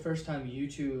remember the first time you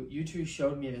two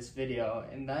showed me this video,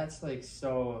 and that's like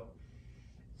so.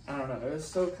 I don't know. It was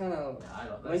so kind of I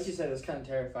don't know. like you said. It was kind of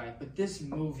terrifying. But this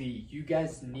movie, you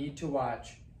guys need to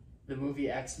watch the movie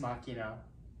Ex Machina,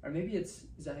 or maybe is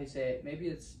that how you say it? Maybe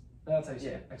it's That's how you say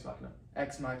it. Ex Machina.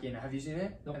 Ex Machina. Have you seen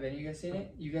it? Nope. Have any of you guys seen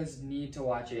it? You guys need to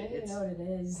watch I it. don't know what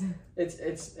it is.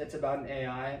 It's about an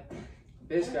AI.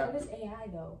 Basically, What is AI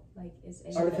though? Like, is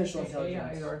AI Artificial like- intelligence.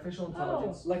 AI is artificial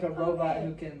intelligence. like a robot Okay.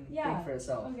 who can Yeah. think for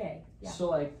itself. Okay. Yeah. So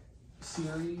like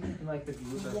Siri and like the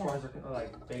Google search Yeah. bars are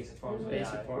like basic forms of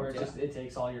Basic AI, forms, where it yeah. just it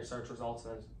takes all your search results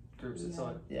and then groups it. So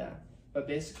it, Yeah, but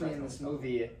basically in this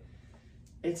movie,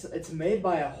 it's made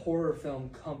by a horror film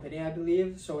company, I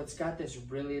believe. So it's got this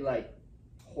really like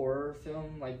horror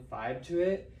film like vibe to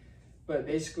it. But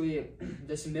basically,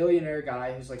 this millionaire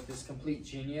guy who's like this complete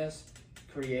genius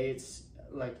creates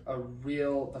like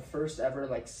the first ever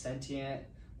like sentient,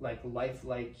 like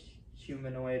lifelike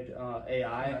humanoid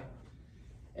AI,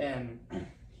 and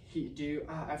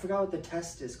I forgot what the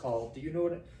test is called. Do you know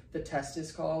what the test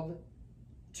is called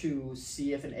to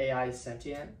see if an AI is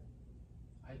sentient?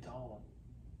 I don't.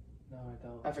 No, I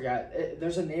don't. I forgot.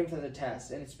 There's a name for the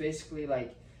test, and it's basically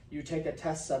like you take a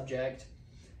test subject,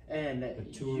 and The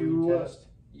Turing test.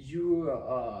 you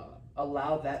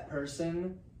allow that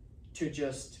person to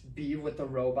just be with the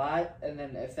robot, and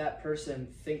then if that person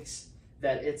thinks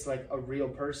that it's like a real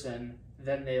person,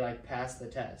 then they like pass the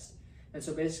test. And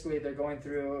so basically they're going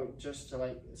through, just to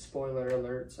like spoiler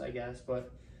alerts I guess,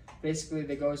 but basically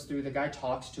they goes through, the guy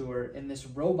talks to her and this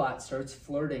robot starts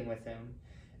flirting with him.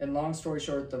 And long story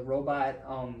short, the robot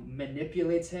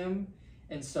manipulates him,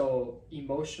 and so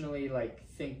emotionally like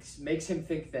makes him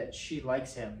think that she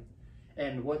likes him.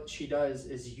 And what she does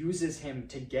is uses him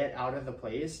to get out of the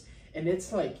place. And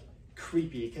it's like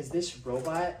creepy because this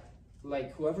robot,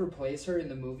 like whoever plays her in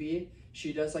the movie,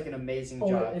 she does like an amazing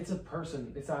job. It's a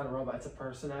person. It's not a robot. It's a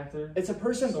person actor. It's a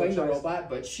person So playing the tries- robot,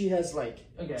 but she has like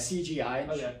Okay. CGI.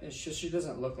 Okay. It's just, she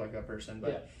doesn't look like a person,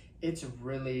 but it's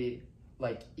really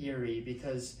like eerie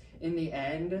because in the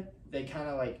end they kind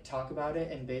of like talk about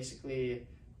it, and basically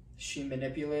she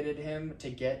manipulated him to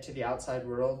get to the outside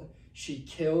world. She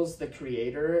kills the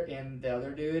creator and the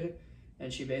other dude,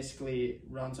 and she basically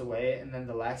runs away. And then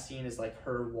the last scene is like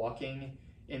her walking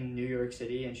in New York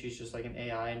City, and she's just like an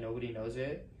AI, nobody knows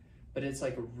it, but it's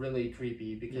like really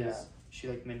creepy because she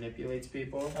like manipulates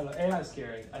people. I don't know, AI is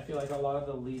scary. I feel like a lot of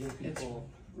the leading people,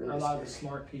 Really a lot of the scary.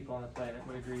 smart people on the planet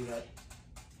would agree that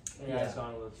AI has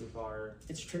gone a little too far.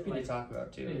 It's trippy Like, to talk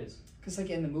about too. It is. Because like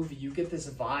in the movie, you get this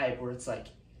vibe where it's like,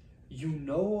 you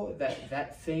know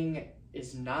that thing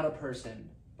is not a person,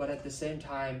 but at the same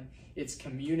time, it's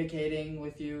communicating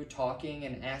with you, talking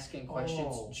and asking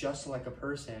questions just like a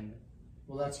person.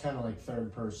 Well, that's kind of like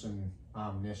third person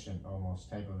omniscient almost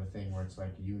type of a thing where it's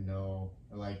like,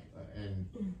 like and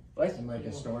What? in like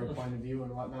a story point of view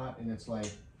and whatnot, and it's like,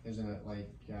 isn't it like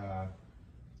They're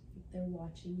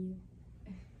watching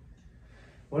you.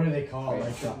 what do they call it?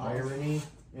 Like the irony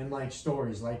in like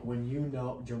stories, like when you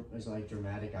know, it's like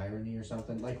dramatic irony or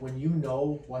something, like when you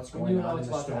know what's When going you know on in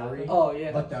what's the about to story, happen. Oh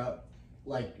yeah.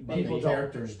 but People the don't.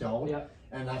 characters don't. Yeah.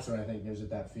 And that's what I think gives it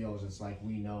that feel, is it's like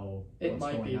we know It what's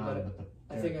might going be, on, but but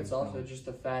the I think it's characters also don't. just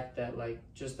the fact that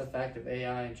just the fact of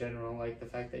AI in general, like the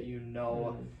fact that you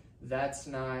know that's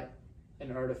not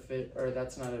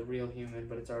that's not a real human,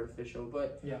 but it's artificial.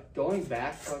 But going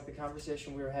back to like the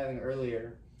conversation we were having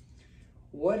earlier,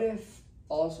 what if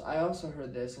I also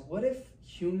heard this, what if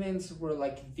humans were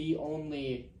like the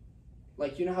only,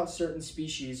 like, you know how certain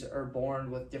species are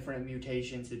born with different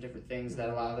mutations and different things that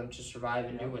allow them to survive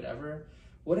and do whatever?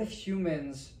 What if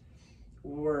humans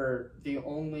were the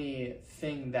only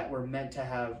thing that were meant to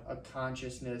have a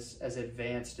consciousness as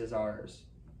advanced as ours?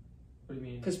 What do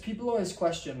you mean? Because people always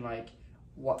question like,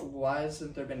 why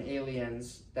hasn't there been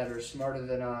aliens that are smarter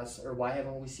than us, or why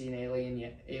haven't we seen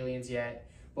aliens yet?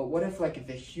 But what if like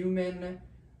the human,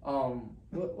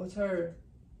 what's our?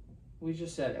 We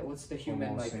just said it. What's the human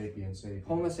Homo like? sapien.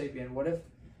 Homo sapien. What if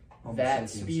Homo that sapien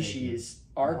species,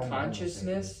 sapien. our Homo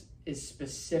consciousness is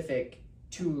specific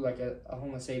to like a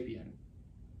Homo sapien?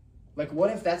 Like, what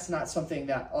if that's not something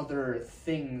that other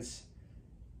things,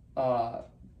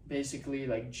 basically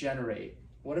like generate?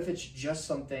 What if it's just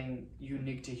something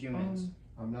unique to humans?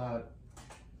 I'm not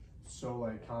so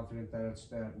like confident that it's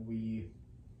that we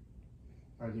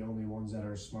are the only ones that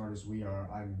are as smart as we are.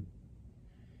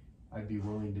 I'd be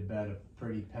willing to bet a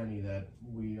pretty penny that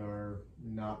we are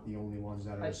not the only ones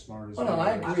that are as smart as we are.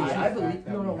 I agree. I believe.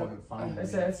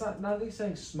 It's not that he's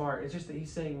saying smart. It's just that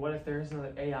he's saying, what if there's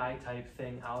another AI type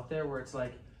thing out there where it's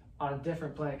like on a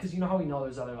different planet? Because you know how we know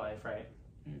there's other life, right?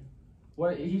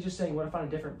 What he's just saying, what if on a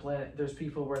different planet there's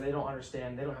people where they don't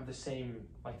understand, they don't have the same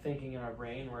like thinking in our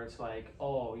brain where it's like,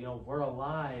 oh, you know, we're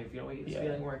alive. You know, it's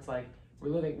feeling where it's like we're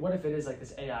living. What if it is like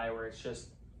this AI where it's just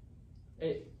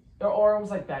it. Or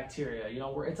almost like bacteria, you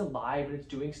know, where it's alive and it's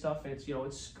doing stuff and it's, you know,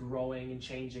 it's growing and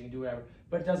changing and do whatever,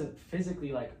 but it doesn't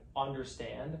physically like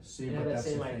understand. See, but that's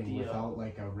the thing. Without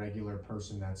like a regular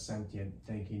person that's sentient,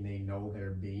 thinking they know their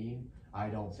being, I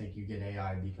don't think you get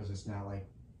AI because it's not like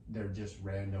they're just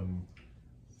random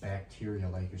bacteria,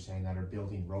 like you're saying, that are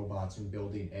building robots and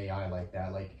building AI like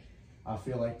that. Like, I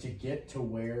feel like to get to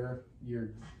where you're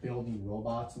building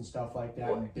robots and stuff like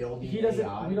that, and building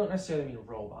AI. We don't necessarily mean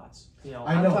robots. You know,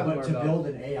 I know, but to build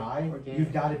an AI,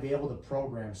 you've got to be able to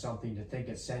program something to think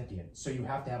it's sentient. So you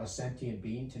have to have a sentient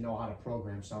being to know how to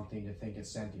program something to think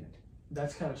it's sentient.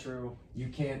 That's kind of true. You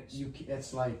can't.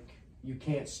 It's like you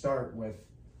can't start with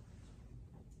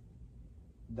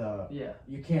the. Yeah.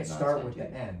 You can't start with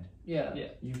the end. Yeah.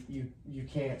 You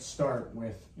can't start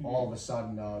with all of a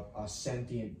sudden a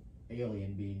sentient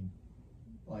alien being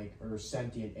like, or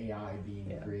sentient AI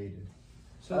being created.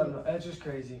 So I don't know, that's just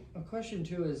crazy. A question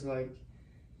too is like,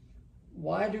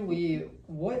 what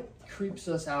creeps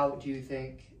us out, do you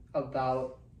think,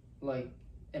 about like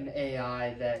an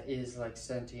AI that is like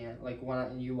sentient? Like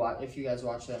if you guys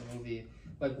watch that movie,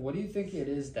 like what do you think it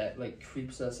is that like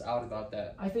creeps us out about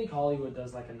that? I think Hollywood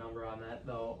does like a number on that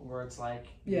though, where it's like,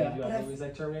 you do have movies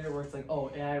like Terminator where it's like,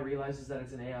 oh, AI realizes that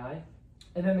it's an AI.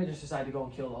 And then they just decide to go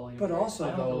and kill the whole universe. But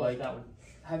also though, like that would...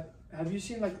 have you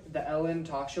seen like the Ellen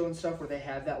talk show and stuff where they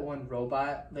have that one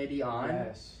robot lady on?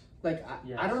 Yes. Like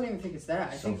I don't even think it's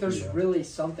that. I think there's really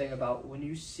something about when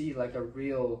you see like a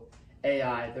real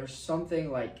AI, there's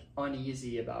something like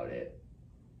uneasy about it.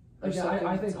 Like,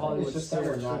 I think Hollywood just that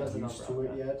we're not used to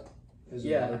it yet. Is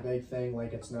another big thing.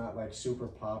 Like it's not like super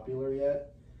popular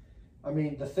yet. I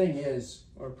mean, the thing is,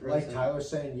 like Tyler's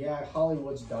saying, yeah,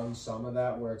 Hollywood's done some of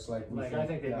that where it's like we I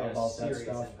think they've made a about that serious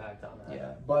stuff. impact on that.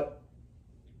 Yeah. But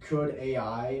could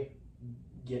AI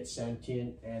get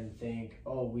sentient and think,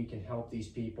 oh, we can help these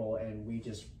people and we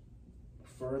just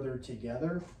further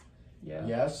together? Yeah.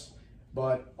 Yes.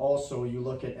 But also you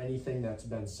look at anything that's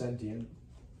been sentient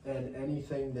and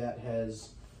anything that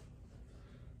has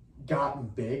gotten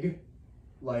big,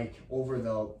 like over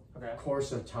the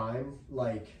course of time,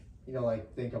 like, you know,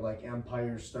 like think of like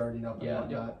empires starting up and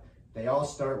whatnot. They all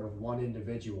start with one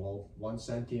individual, one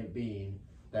sentient being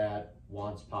that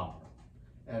wants power.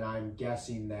 And I'm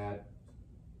guessing that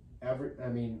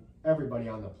everybody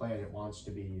on the planet wants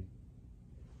to be,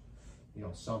 you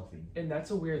know, something. And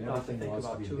that's a weird thought to think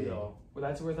about too, though. Well,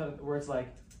 that's a weird thought where it's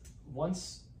like,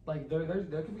 once, like, there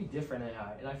could be different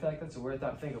AI. And I feel like that's a weird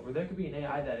thought to think of, where there could be an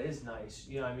AI that is nice.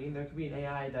 You know what I mean? There could be an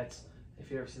AI that's,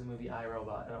 if you've ever seen the movie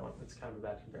iRobot, I don't know, it's kind of a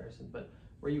bad comparison, but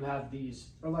where you have these...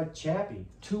 Or like Chappie.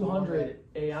 200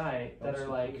 AI that are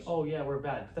like, oh yeah, we're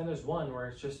bad. But then there's one where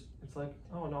it's like,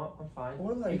 oh no, I'm fine.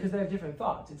 Or like, because they have different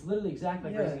thoughts. It's literally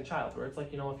exactly like raising a child, where it's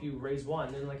like, you know, if you raise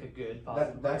one in like a good,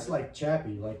 positive that's like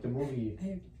Chappie, like the movie.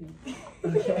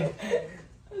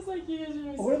 It's like you guys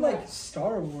are or like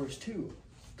Star Wars too.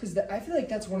 Because I feel like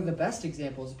that's one of the best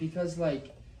examples, because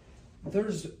like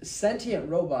there's sentient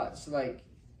robots like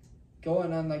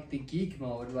going on like the geek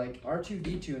mode, like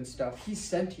R2-D2 and stuff. He's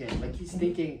sentient, like he's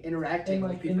thinking, interacting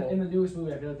like, with people. In the newest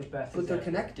movie, I feel like the best. But they're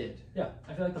connected. Yeah,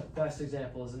 I feel like the best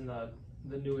example is in the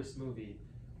newest movie,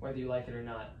 whether you like it or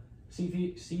not.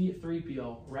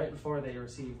 C-3PO, right before they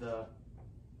retrieve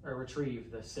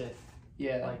the Sith.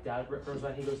 Yeah. Like Dad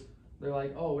Roseman, he goes. They're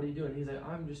like, oh, what are you doing? He's like,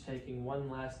 I'm just taking one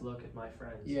last look at my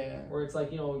friends. Yeah. Where it's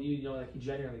like, you know, like he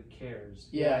genuinely cares.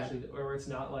 Yeah. Actually, where it's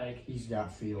not like he's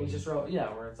got feelings. He's just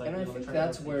where it's like. And I think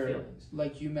that's where,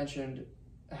 like you mentioned,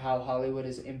 how Hollywood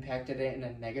has impacted it in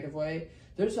a negative way,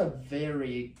 there's a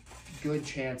very good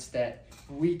chance that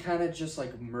we kind of just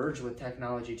like merge with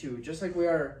technology too, just like we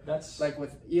are That's like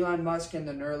with Elon Musk and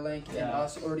the Neuralink and Yeah.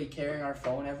 us already carrying our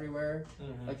phone everywhere.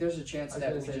 mhm. Like there's a chance I was that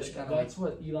gonna we say, just kind of like that's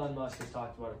what Elon Musk has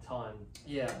talked about a ton.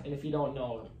 yeah, And if you don't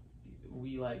know,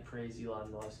 we like praise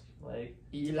Elon Musk. Like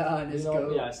Elon we is know,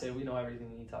 go. yeah, I say we know everything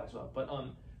he talks about. But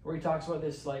where he talks about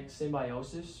this like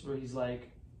symbiosis, where he's like,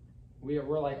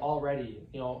 we're like already,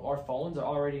 you know, our phones are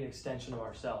already an extension of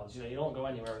ourselves. You know, you don't go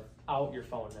anywhere without your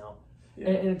phone now. Yeah.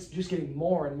 And it's just getting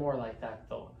more and more like that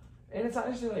though. And it's not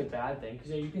necessarily a bad thing because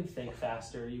you know, you can think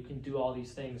faster, you can do all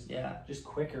these things Yeah. just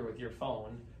quicker with your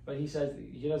phone. But he says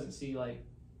he doesn't see like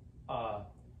a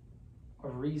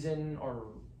reason or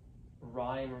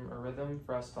rhyme or rhythm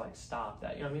for us to like stop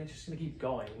that. You know what I mean? It's just gonna keep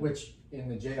going. Which in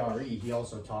the JRE, he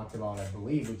also talked about, I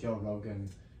believe, with Joe Rogan,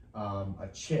 a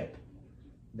chip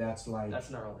that's like, That's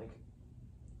Neuralink.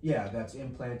 yeah, that's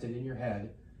implanted in your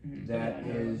head. Mhm. That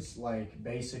Yeah, is like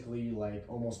basically like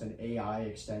almost an AI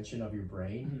extension of your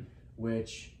brain,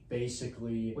 which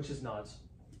basically, Which is nuts.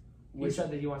 He which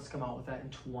said that he wants to come out with that in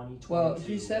 2022. Well,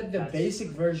 he said the That's- basic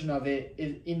version of it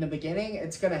is in the beginning.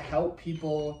 It's gonna help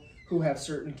people who have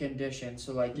certain conditions.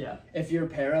 So like Yeah. if you're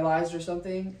paralyzed or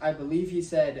something, I believe he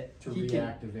said to he can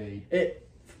reactivate. it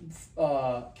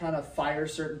kind of fire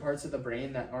certain parts of the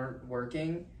brain that aren't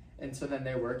working, and so then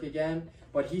they work again.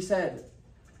 But he said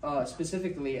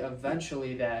specifically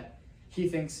eventually that he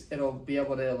thinks it'll be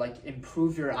able to like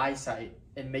improve your eyesight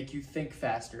and make you think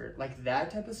faster, like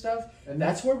that type of stuff. And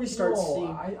That's where we start No,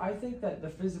 seeing. I think that the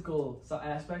physical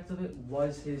aspect of it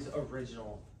was his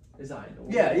original design.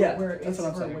 Yeah, yeah, Where that's it's what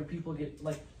I'm where saying. when people get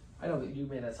like, I know that you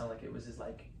made that sound like it was his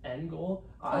like end goal.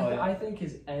 yeah. I think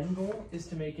his end goal is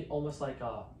to make it almost like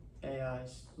a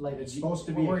AI's It's supposed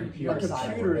to be a or computer a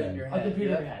computer in your a head.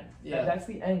 computer yeah. head. Yeah. That's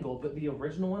the end goal. But the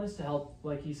original one is to help,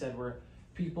 like he said, where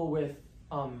people with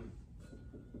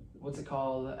what's it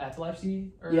called,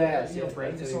 epilepsy or Yes, you know, yes, brain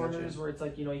that's what you disorders, mentioned. where it's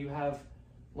like you know you have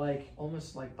like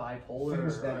almost like bipolar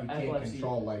things or that you can't epilepsy.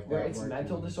 control like Where that. it's where it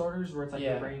mental can- disorders, where it's like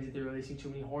Yeah. your brain's either releasing too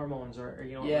many hormones or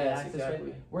you know Yes, react this way,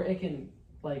 exactly. where it can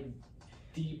like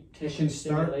deep It tissue can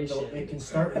start. stimulation. It can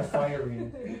start the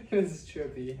firing. This is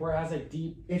trippy. where it has like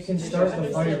deep. It can start the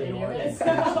firing. Or it can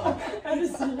cancel. I'm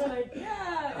just like,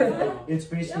 yeah. It's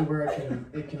basically where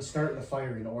it can start the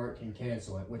firing or it can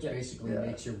cancel it, which Yeah. basically Yeah.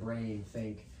 makes your brain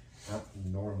think not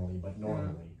normally but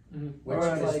normally. Mhm. Which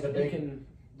Where it's is like the it big can.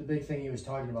 the big thing he was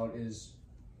talking about is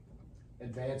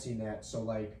advancing that, so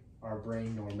like our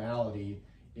brain normality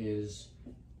is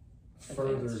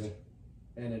furthered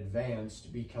and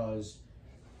advanced because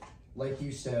like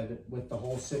you said, with the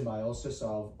whole symbiosis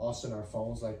of us and our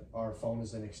phones, like our phone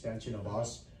is an extension of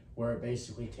us, where it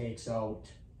basically takes out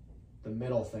the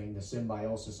middle thing, the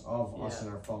symbiosis of us Yeah.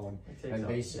 and our phone, It takes and out-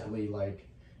 basically like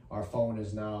our phone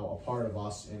is now a part of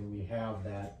us, and we have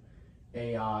that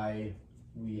AI,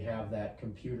 we have that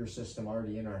computer system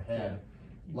already in our head.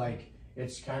 Like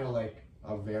it's kind of like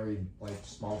a very like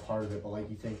small part of it, but like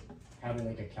you think having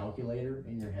like a calculator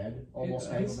in your head, almost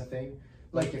type does. of a thing.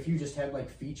 Like if you just had like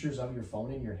features of your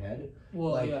phone in your head,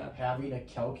 Well, like yeah. having a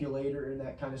calculator and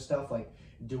that kind of stuff, like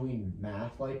doing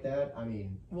math like that. I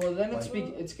mean, Well, then Like-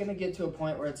 it's gonna get to a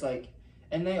point where it's like,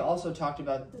 and they also talked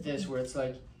about this where it's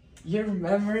like, your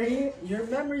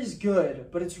memory's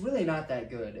good, but it's really not that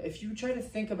good. If you try to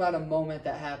think about a moment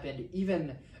that happened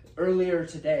even earlier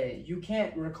today, you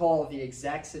can't recall the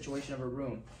exact situation of a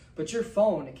room, but your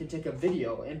phone can take a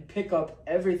video and pick up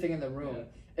everything in the room. Yeah.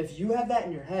 If you have that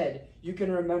in your head, you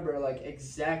can remember like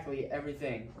exactly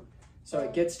everything. So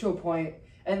it gets to a point,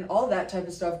 and all that type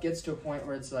of stuff gets to a point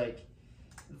where it's like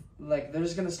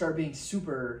there's gonna start being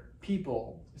super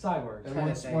people. Cyborgs. and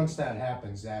Kinda thing. once that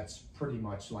happens, that's pretty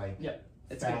much like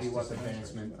It's gonna be fastest what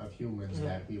advancement of humans Mhm.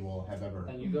 that we will have ever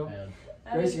And you go. had.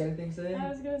 Grace, you got anything to say? I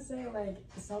was gonna say, like,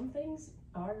 some things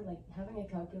are like having a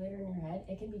calculator in your head,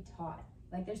 it can be taught.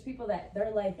 Like, there's people that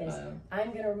their life is,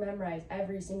 I'm gonna memorize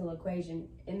every single equation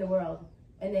in the world,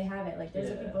 and they have it. Like, there's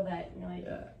the Yeah. people that, you know, like,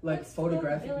 Yeah, like what's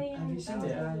photographic. 1 billion Have you seen the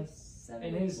thousands guy? of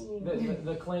And his 17?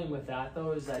 the claim with that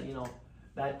though is that you know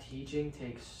that teaching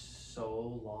takes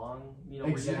so long. You know,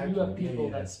 where Exactly, you have yeah, people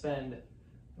yeah. that spend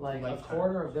like Lifetime. a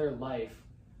quarter of their life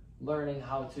learning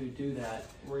how to do that.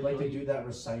 Where Like you, they do that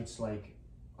recites like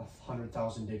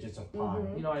 100,000 digits of pi.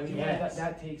 Mhm. you know what I mean? Yes.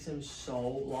 That takes him so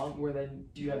long. Where then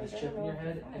you have this chip in your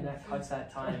head, and that cuts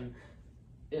that time.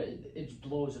 It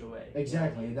blows it away.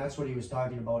 Exactly, and that's what he was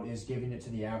talking about, is giving it to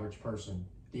the average person.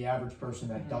 The average person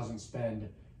that doesn't spend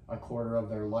a quarter of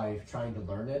their life trying to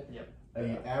learn it. Yep.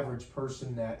 An average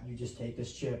person that you just take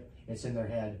this chip, it's in their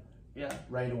head, Yeah.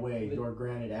 right away. The- You're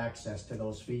granted access to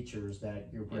those features that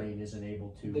your brain isn't able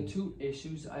to. The two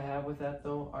issues I have with that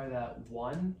though are that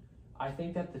one, I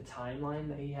think that the timeline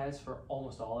that he has for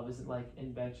almost all of his like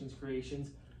inventions, creations,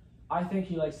 I think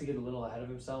he likes to get a little ahead of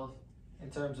himself in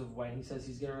terms of when he says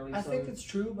he's gonna release I them. think it's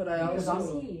true, but I Because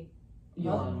also Who's he?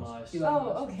 Elon Musk. Elon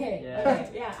Musk. Oh, okay. Yeah.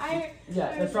 Okay. Yeah.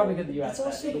 Yeah, that's probably good that you It's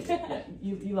asked that. also-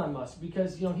 Yeah, Elon Musk,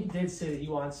 because you know he did say that he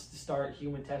wants to start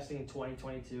human testing in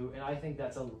 2022, and I think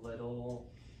that's a little.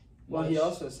 Well, he much.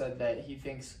 also said that he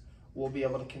thinks we'll be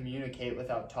able to communicate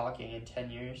without talking in 10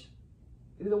 years.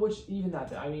 Which even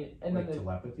that, I mean, and like then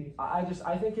telepathy. I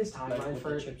think his Like timeline with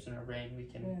for the chips in our brain, we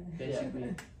can Yeah.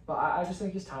 basically. but I just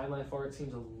think his timeline for it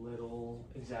seems a little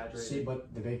exaggerated. See,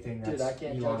 but the big thing Dude, that's I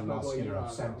can't judge Elon my Musk boy in Elon a now.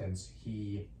 sentence,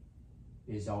 he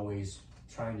is always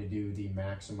trying to do the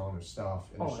max amount of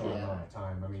stuff in a Oh, short yeah. amount of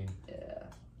time. I mean, Yeah.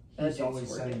 he's That's always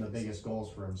what's setting the working. biggest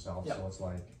goals for himself, Yep. so it's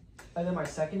like, And then my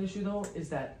second issue though is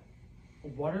that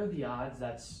what are the odds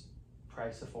that's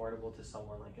price affordable to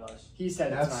someone like us? He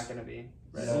said it's That's- not going to be.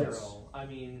 Yeah. Zero. I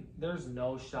mean, there's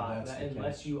no shot That's that the case.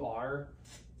 unless you are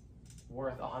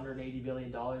worth $180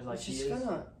 billion like It's he just is,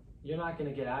 gonna. you're not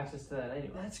gonna get access to that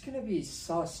anyway. That's gonna be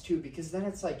sus too, because then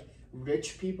it's like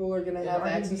rich people are gonna They're have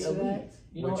gonna access be to that, elite.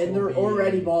 You know, Which and will they're be-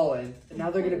 already balling, and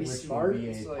now they're gonna be which smart. will be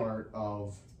It's a like- part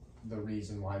of the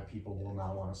reason why people will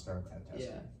not want to start that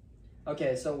testing. Yeah.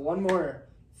 Okay, so one more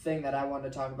thing that I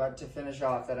wanted to talk about to finish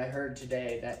off that I heard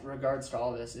today that regards to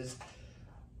all this is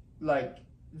like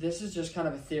this is just kind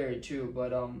of a theory too,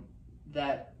 but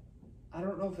that I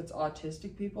don't know if it's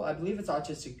autistic people. I believe it's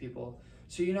autistic people.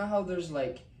 So you know how there's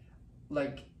like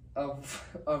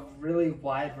a really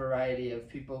wide variety of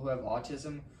people who have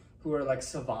autism who are like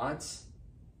savants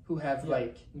who have Yeah.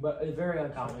 like but very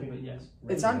uncommon. But yes,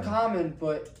 it's Regular. uncommon,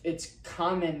 but it's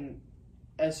common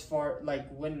as far like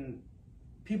when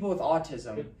people with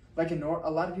autism, like a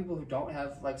lot of people who don't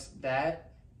have like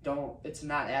that don't. It's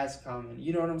not as common.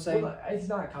 You know what I'm saying? well, it's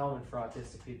not common for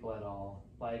autistic people at all.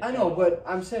 Like I know, but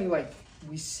I'm saying like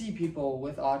we see people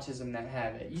with autism that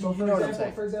have it. You, so you for know what I'm example,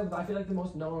 saying? for example, I feel like the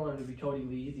most known one would be Cody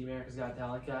Lee, the America's Got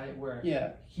Talent guy, where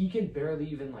Yeah, he can barely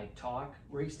even like talk.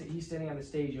 Where he's standing on the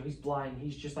stage, you know, he's blind.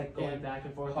 He's just like going Yeah. back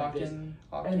and forth like this.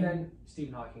 Hawking. And then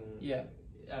Stephen Hawking. Yeah.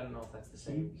 I don't know if that's the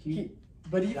same.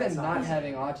 But even That's not not-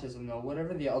 having autism though,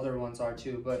 whatever the other ones are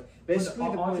too. But But basically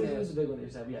the point autism is, is a big one.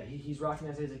 There's that. Yeah, he's rocking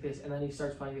on stage like this, and then he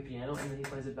starts playing the piano, and then he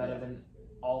plays it better Yeah. than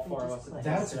all four of us. at the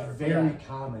That's same time. very Yeah.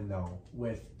 common though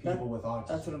with people with autism.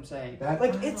 that's what I'm saying. That-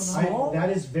 Like it's I- small.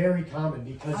 that is very common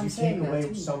because I'm you saying take that away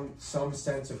too. some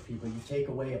sense of people. You take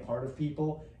away a part of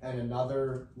people, and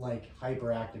another like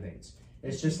hyperactivates.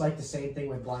 It's just like the same thing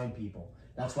with blind people.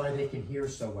 That's why they can hear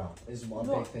so well. Is one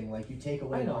No, big thing. Like you take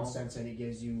away I know. one sense, and it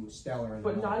gives you stellar. in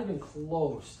But the not moment. even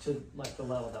close to like the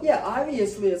level that. Yeah,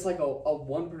 obviously it's like a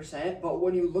 1%, but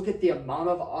when you look at the amount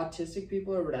of autistic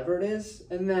people or whatever it is,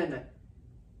 and then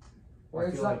Where I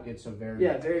it's feel not. like it's a very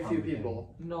very few common thing.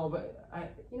 people. No, but I.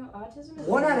 You know, autism is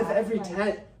One a out of lot, every like,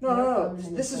 10. No, more no, no. common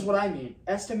than This you is think. what I mean.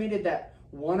 Estimated that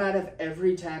 1 out of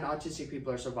every 10 autistic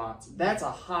people are savants. That's a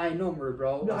high number,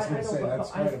 bro. No, was I gonna know, say, but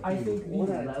that's I quite a I few. think the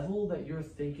One out of- level that you're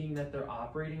thinking that they're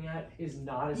operating at is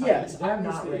not as high. Yes, They're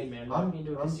not obviously. Rain Man walking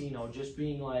into a I'm- casino just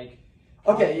being like.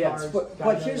 Okay, yes, cards, but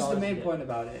 $5 here's the million main to point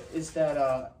about it is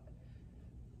that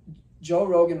Joe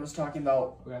Rogan was talking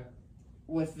about Okay.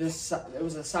 with this. It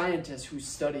was a scientist who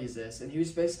studies this, and he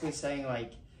was basically saying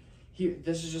like,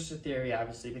 this is just a theory,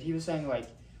 obviously, but he was saying like,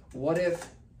 what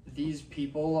if these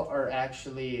people are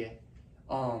actually,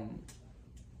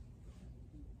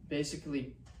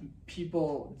 basically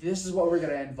people. This is what we're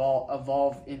gonna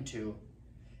evolve into,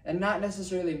 and not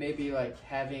necessarily maybe like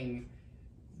having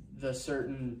the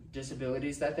certain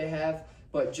disabilities that they have,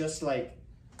 but just like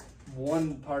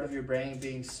one part of your brain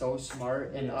being so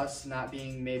smart and Yeah. us not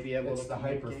being maybe able It's to the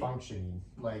hyper communicate. functioning,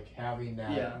 like having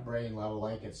that Yeah. brain level,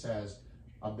 like it says,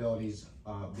 abilities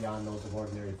beyond those of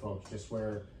ordinary folks. Just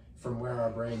where from where our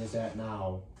brain is at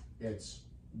now, it's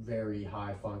very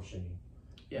high functioning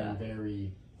Yeah. and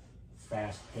very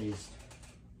fast paced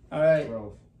All right,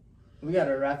 growth. we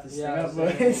gotta wrap this Yeah, thing so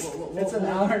up, boys. we'll- It's an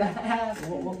hour and a half.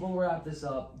 We'll wrap this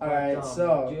up. All right, But,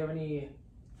 so- do you have any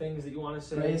things that you want to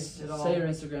say Grace, at all? say your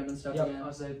Instagram and stuff Yep, again.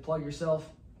 I'll say plug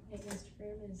yourself. My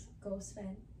Instagram is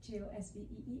GoSven,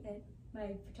 GoSveen.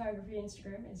 My photography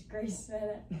Instagram is Grace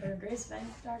Sven or Grace Sven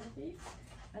Photography.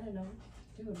 I don't know.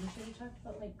 Dude, we should have talked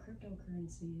about like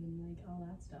cryptocurrency and like all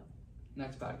that stuff.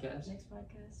 Next podcast. Next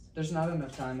podcast. There's not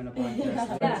enough time in a podcast.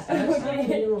 Yeah. I was Okay. talking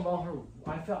to you about her.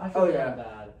 I feel Oh, yeah.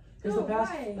 bad. Because No, the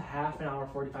past why? half an hour,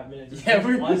 45 minutes. is Yeah, just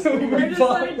we us. were We're just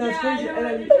like, That's yeah, crazy. I know And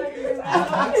what then, you're talking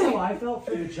about. that's how I felt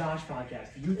for the Josh podcast.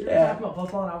 You were Yeah. talking about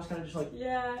football, and I was kind of just like,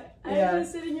 Yeah, I Yeah.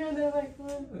 was sitting here and they're like,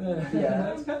 what? Yeah.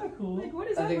 that's kind of cool. Like, what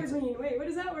does I that think word mean? Wait, what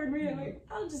does that word mean? I'm like,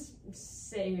 I'll just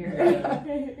sit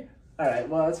here. All right.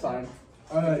 Well, that's fine.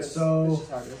 All right, It's so just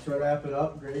how it is. to wrap it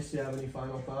up, Grace, do you have any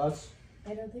final thoughts?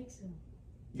 I don't think so.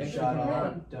 You Thank you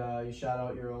shout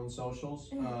out your own socials.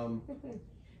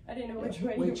 I didn't know which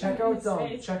way Wait, you check wanted out me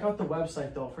to say. check out the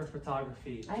website though for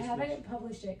photography. I Just haven't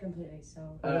published it completely,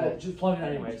 so. just plug it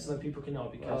anyway, so that people can know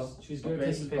because she's good at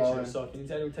Grace taking is balling. pictures. So if you need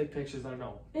to take pictures, let her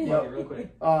know. Yep. Plug it real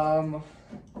quick.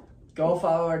 Go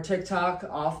follow our TikTok,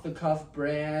 Off the Cuff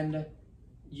brand.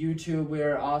 YouTube,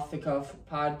 we're Off the Cuff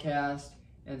podcast,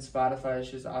 and Spotify is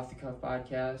just Off the Cuff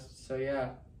podcast. So yeah.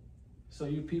 So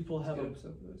you people have a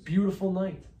Good. beautiful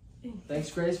night. Thanks,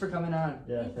 Grace, for coming on.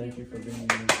 Yeah, thank you for being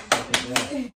here.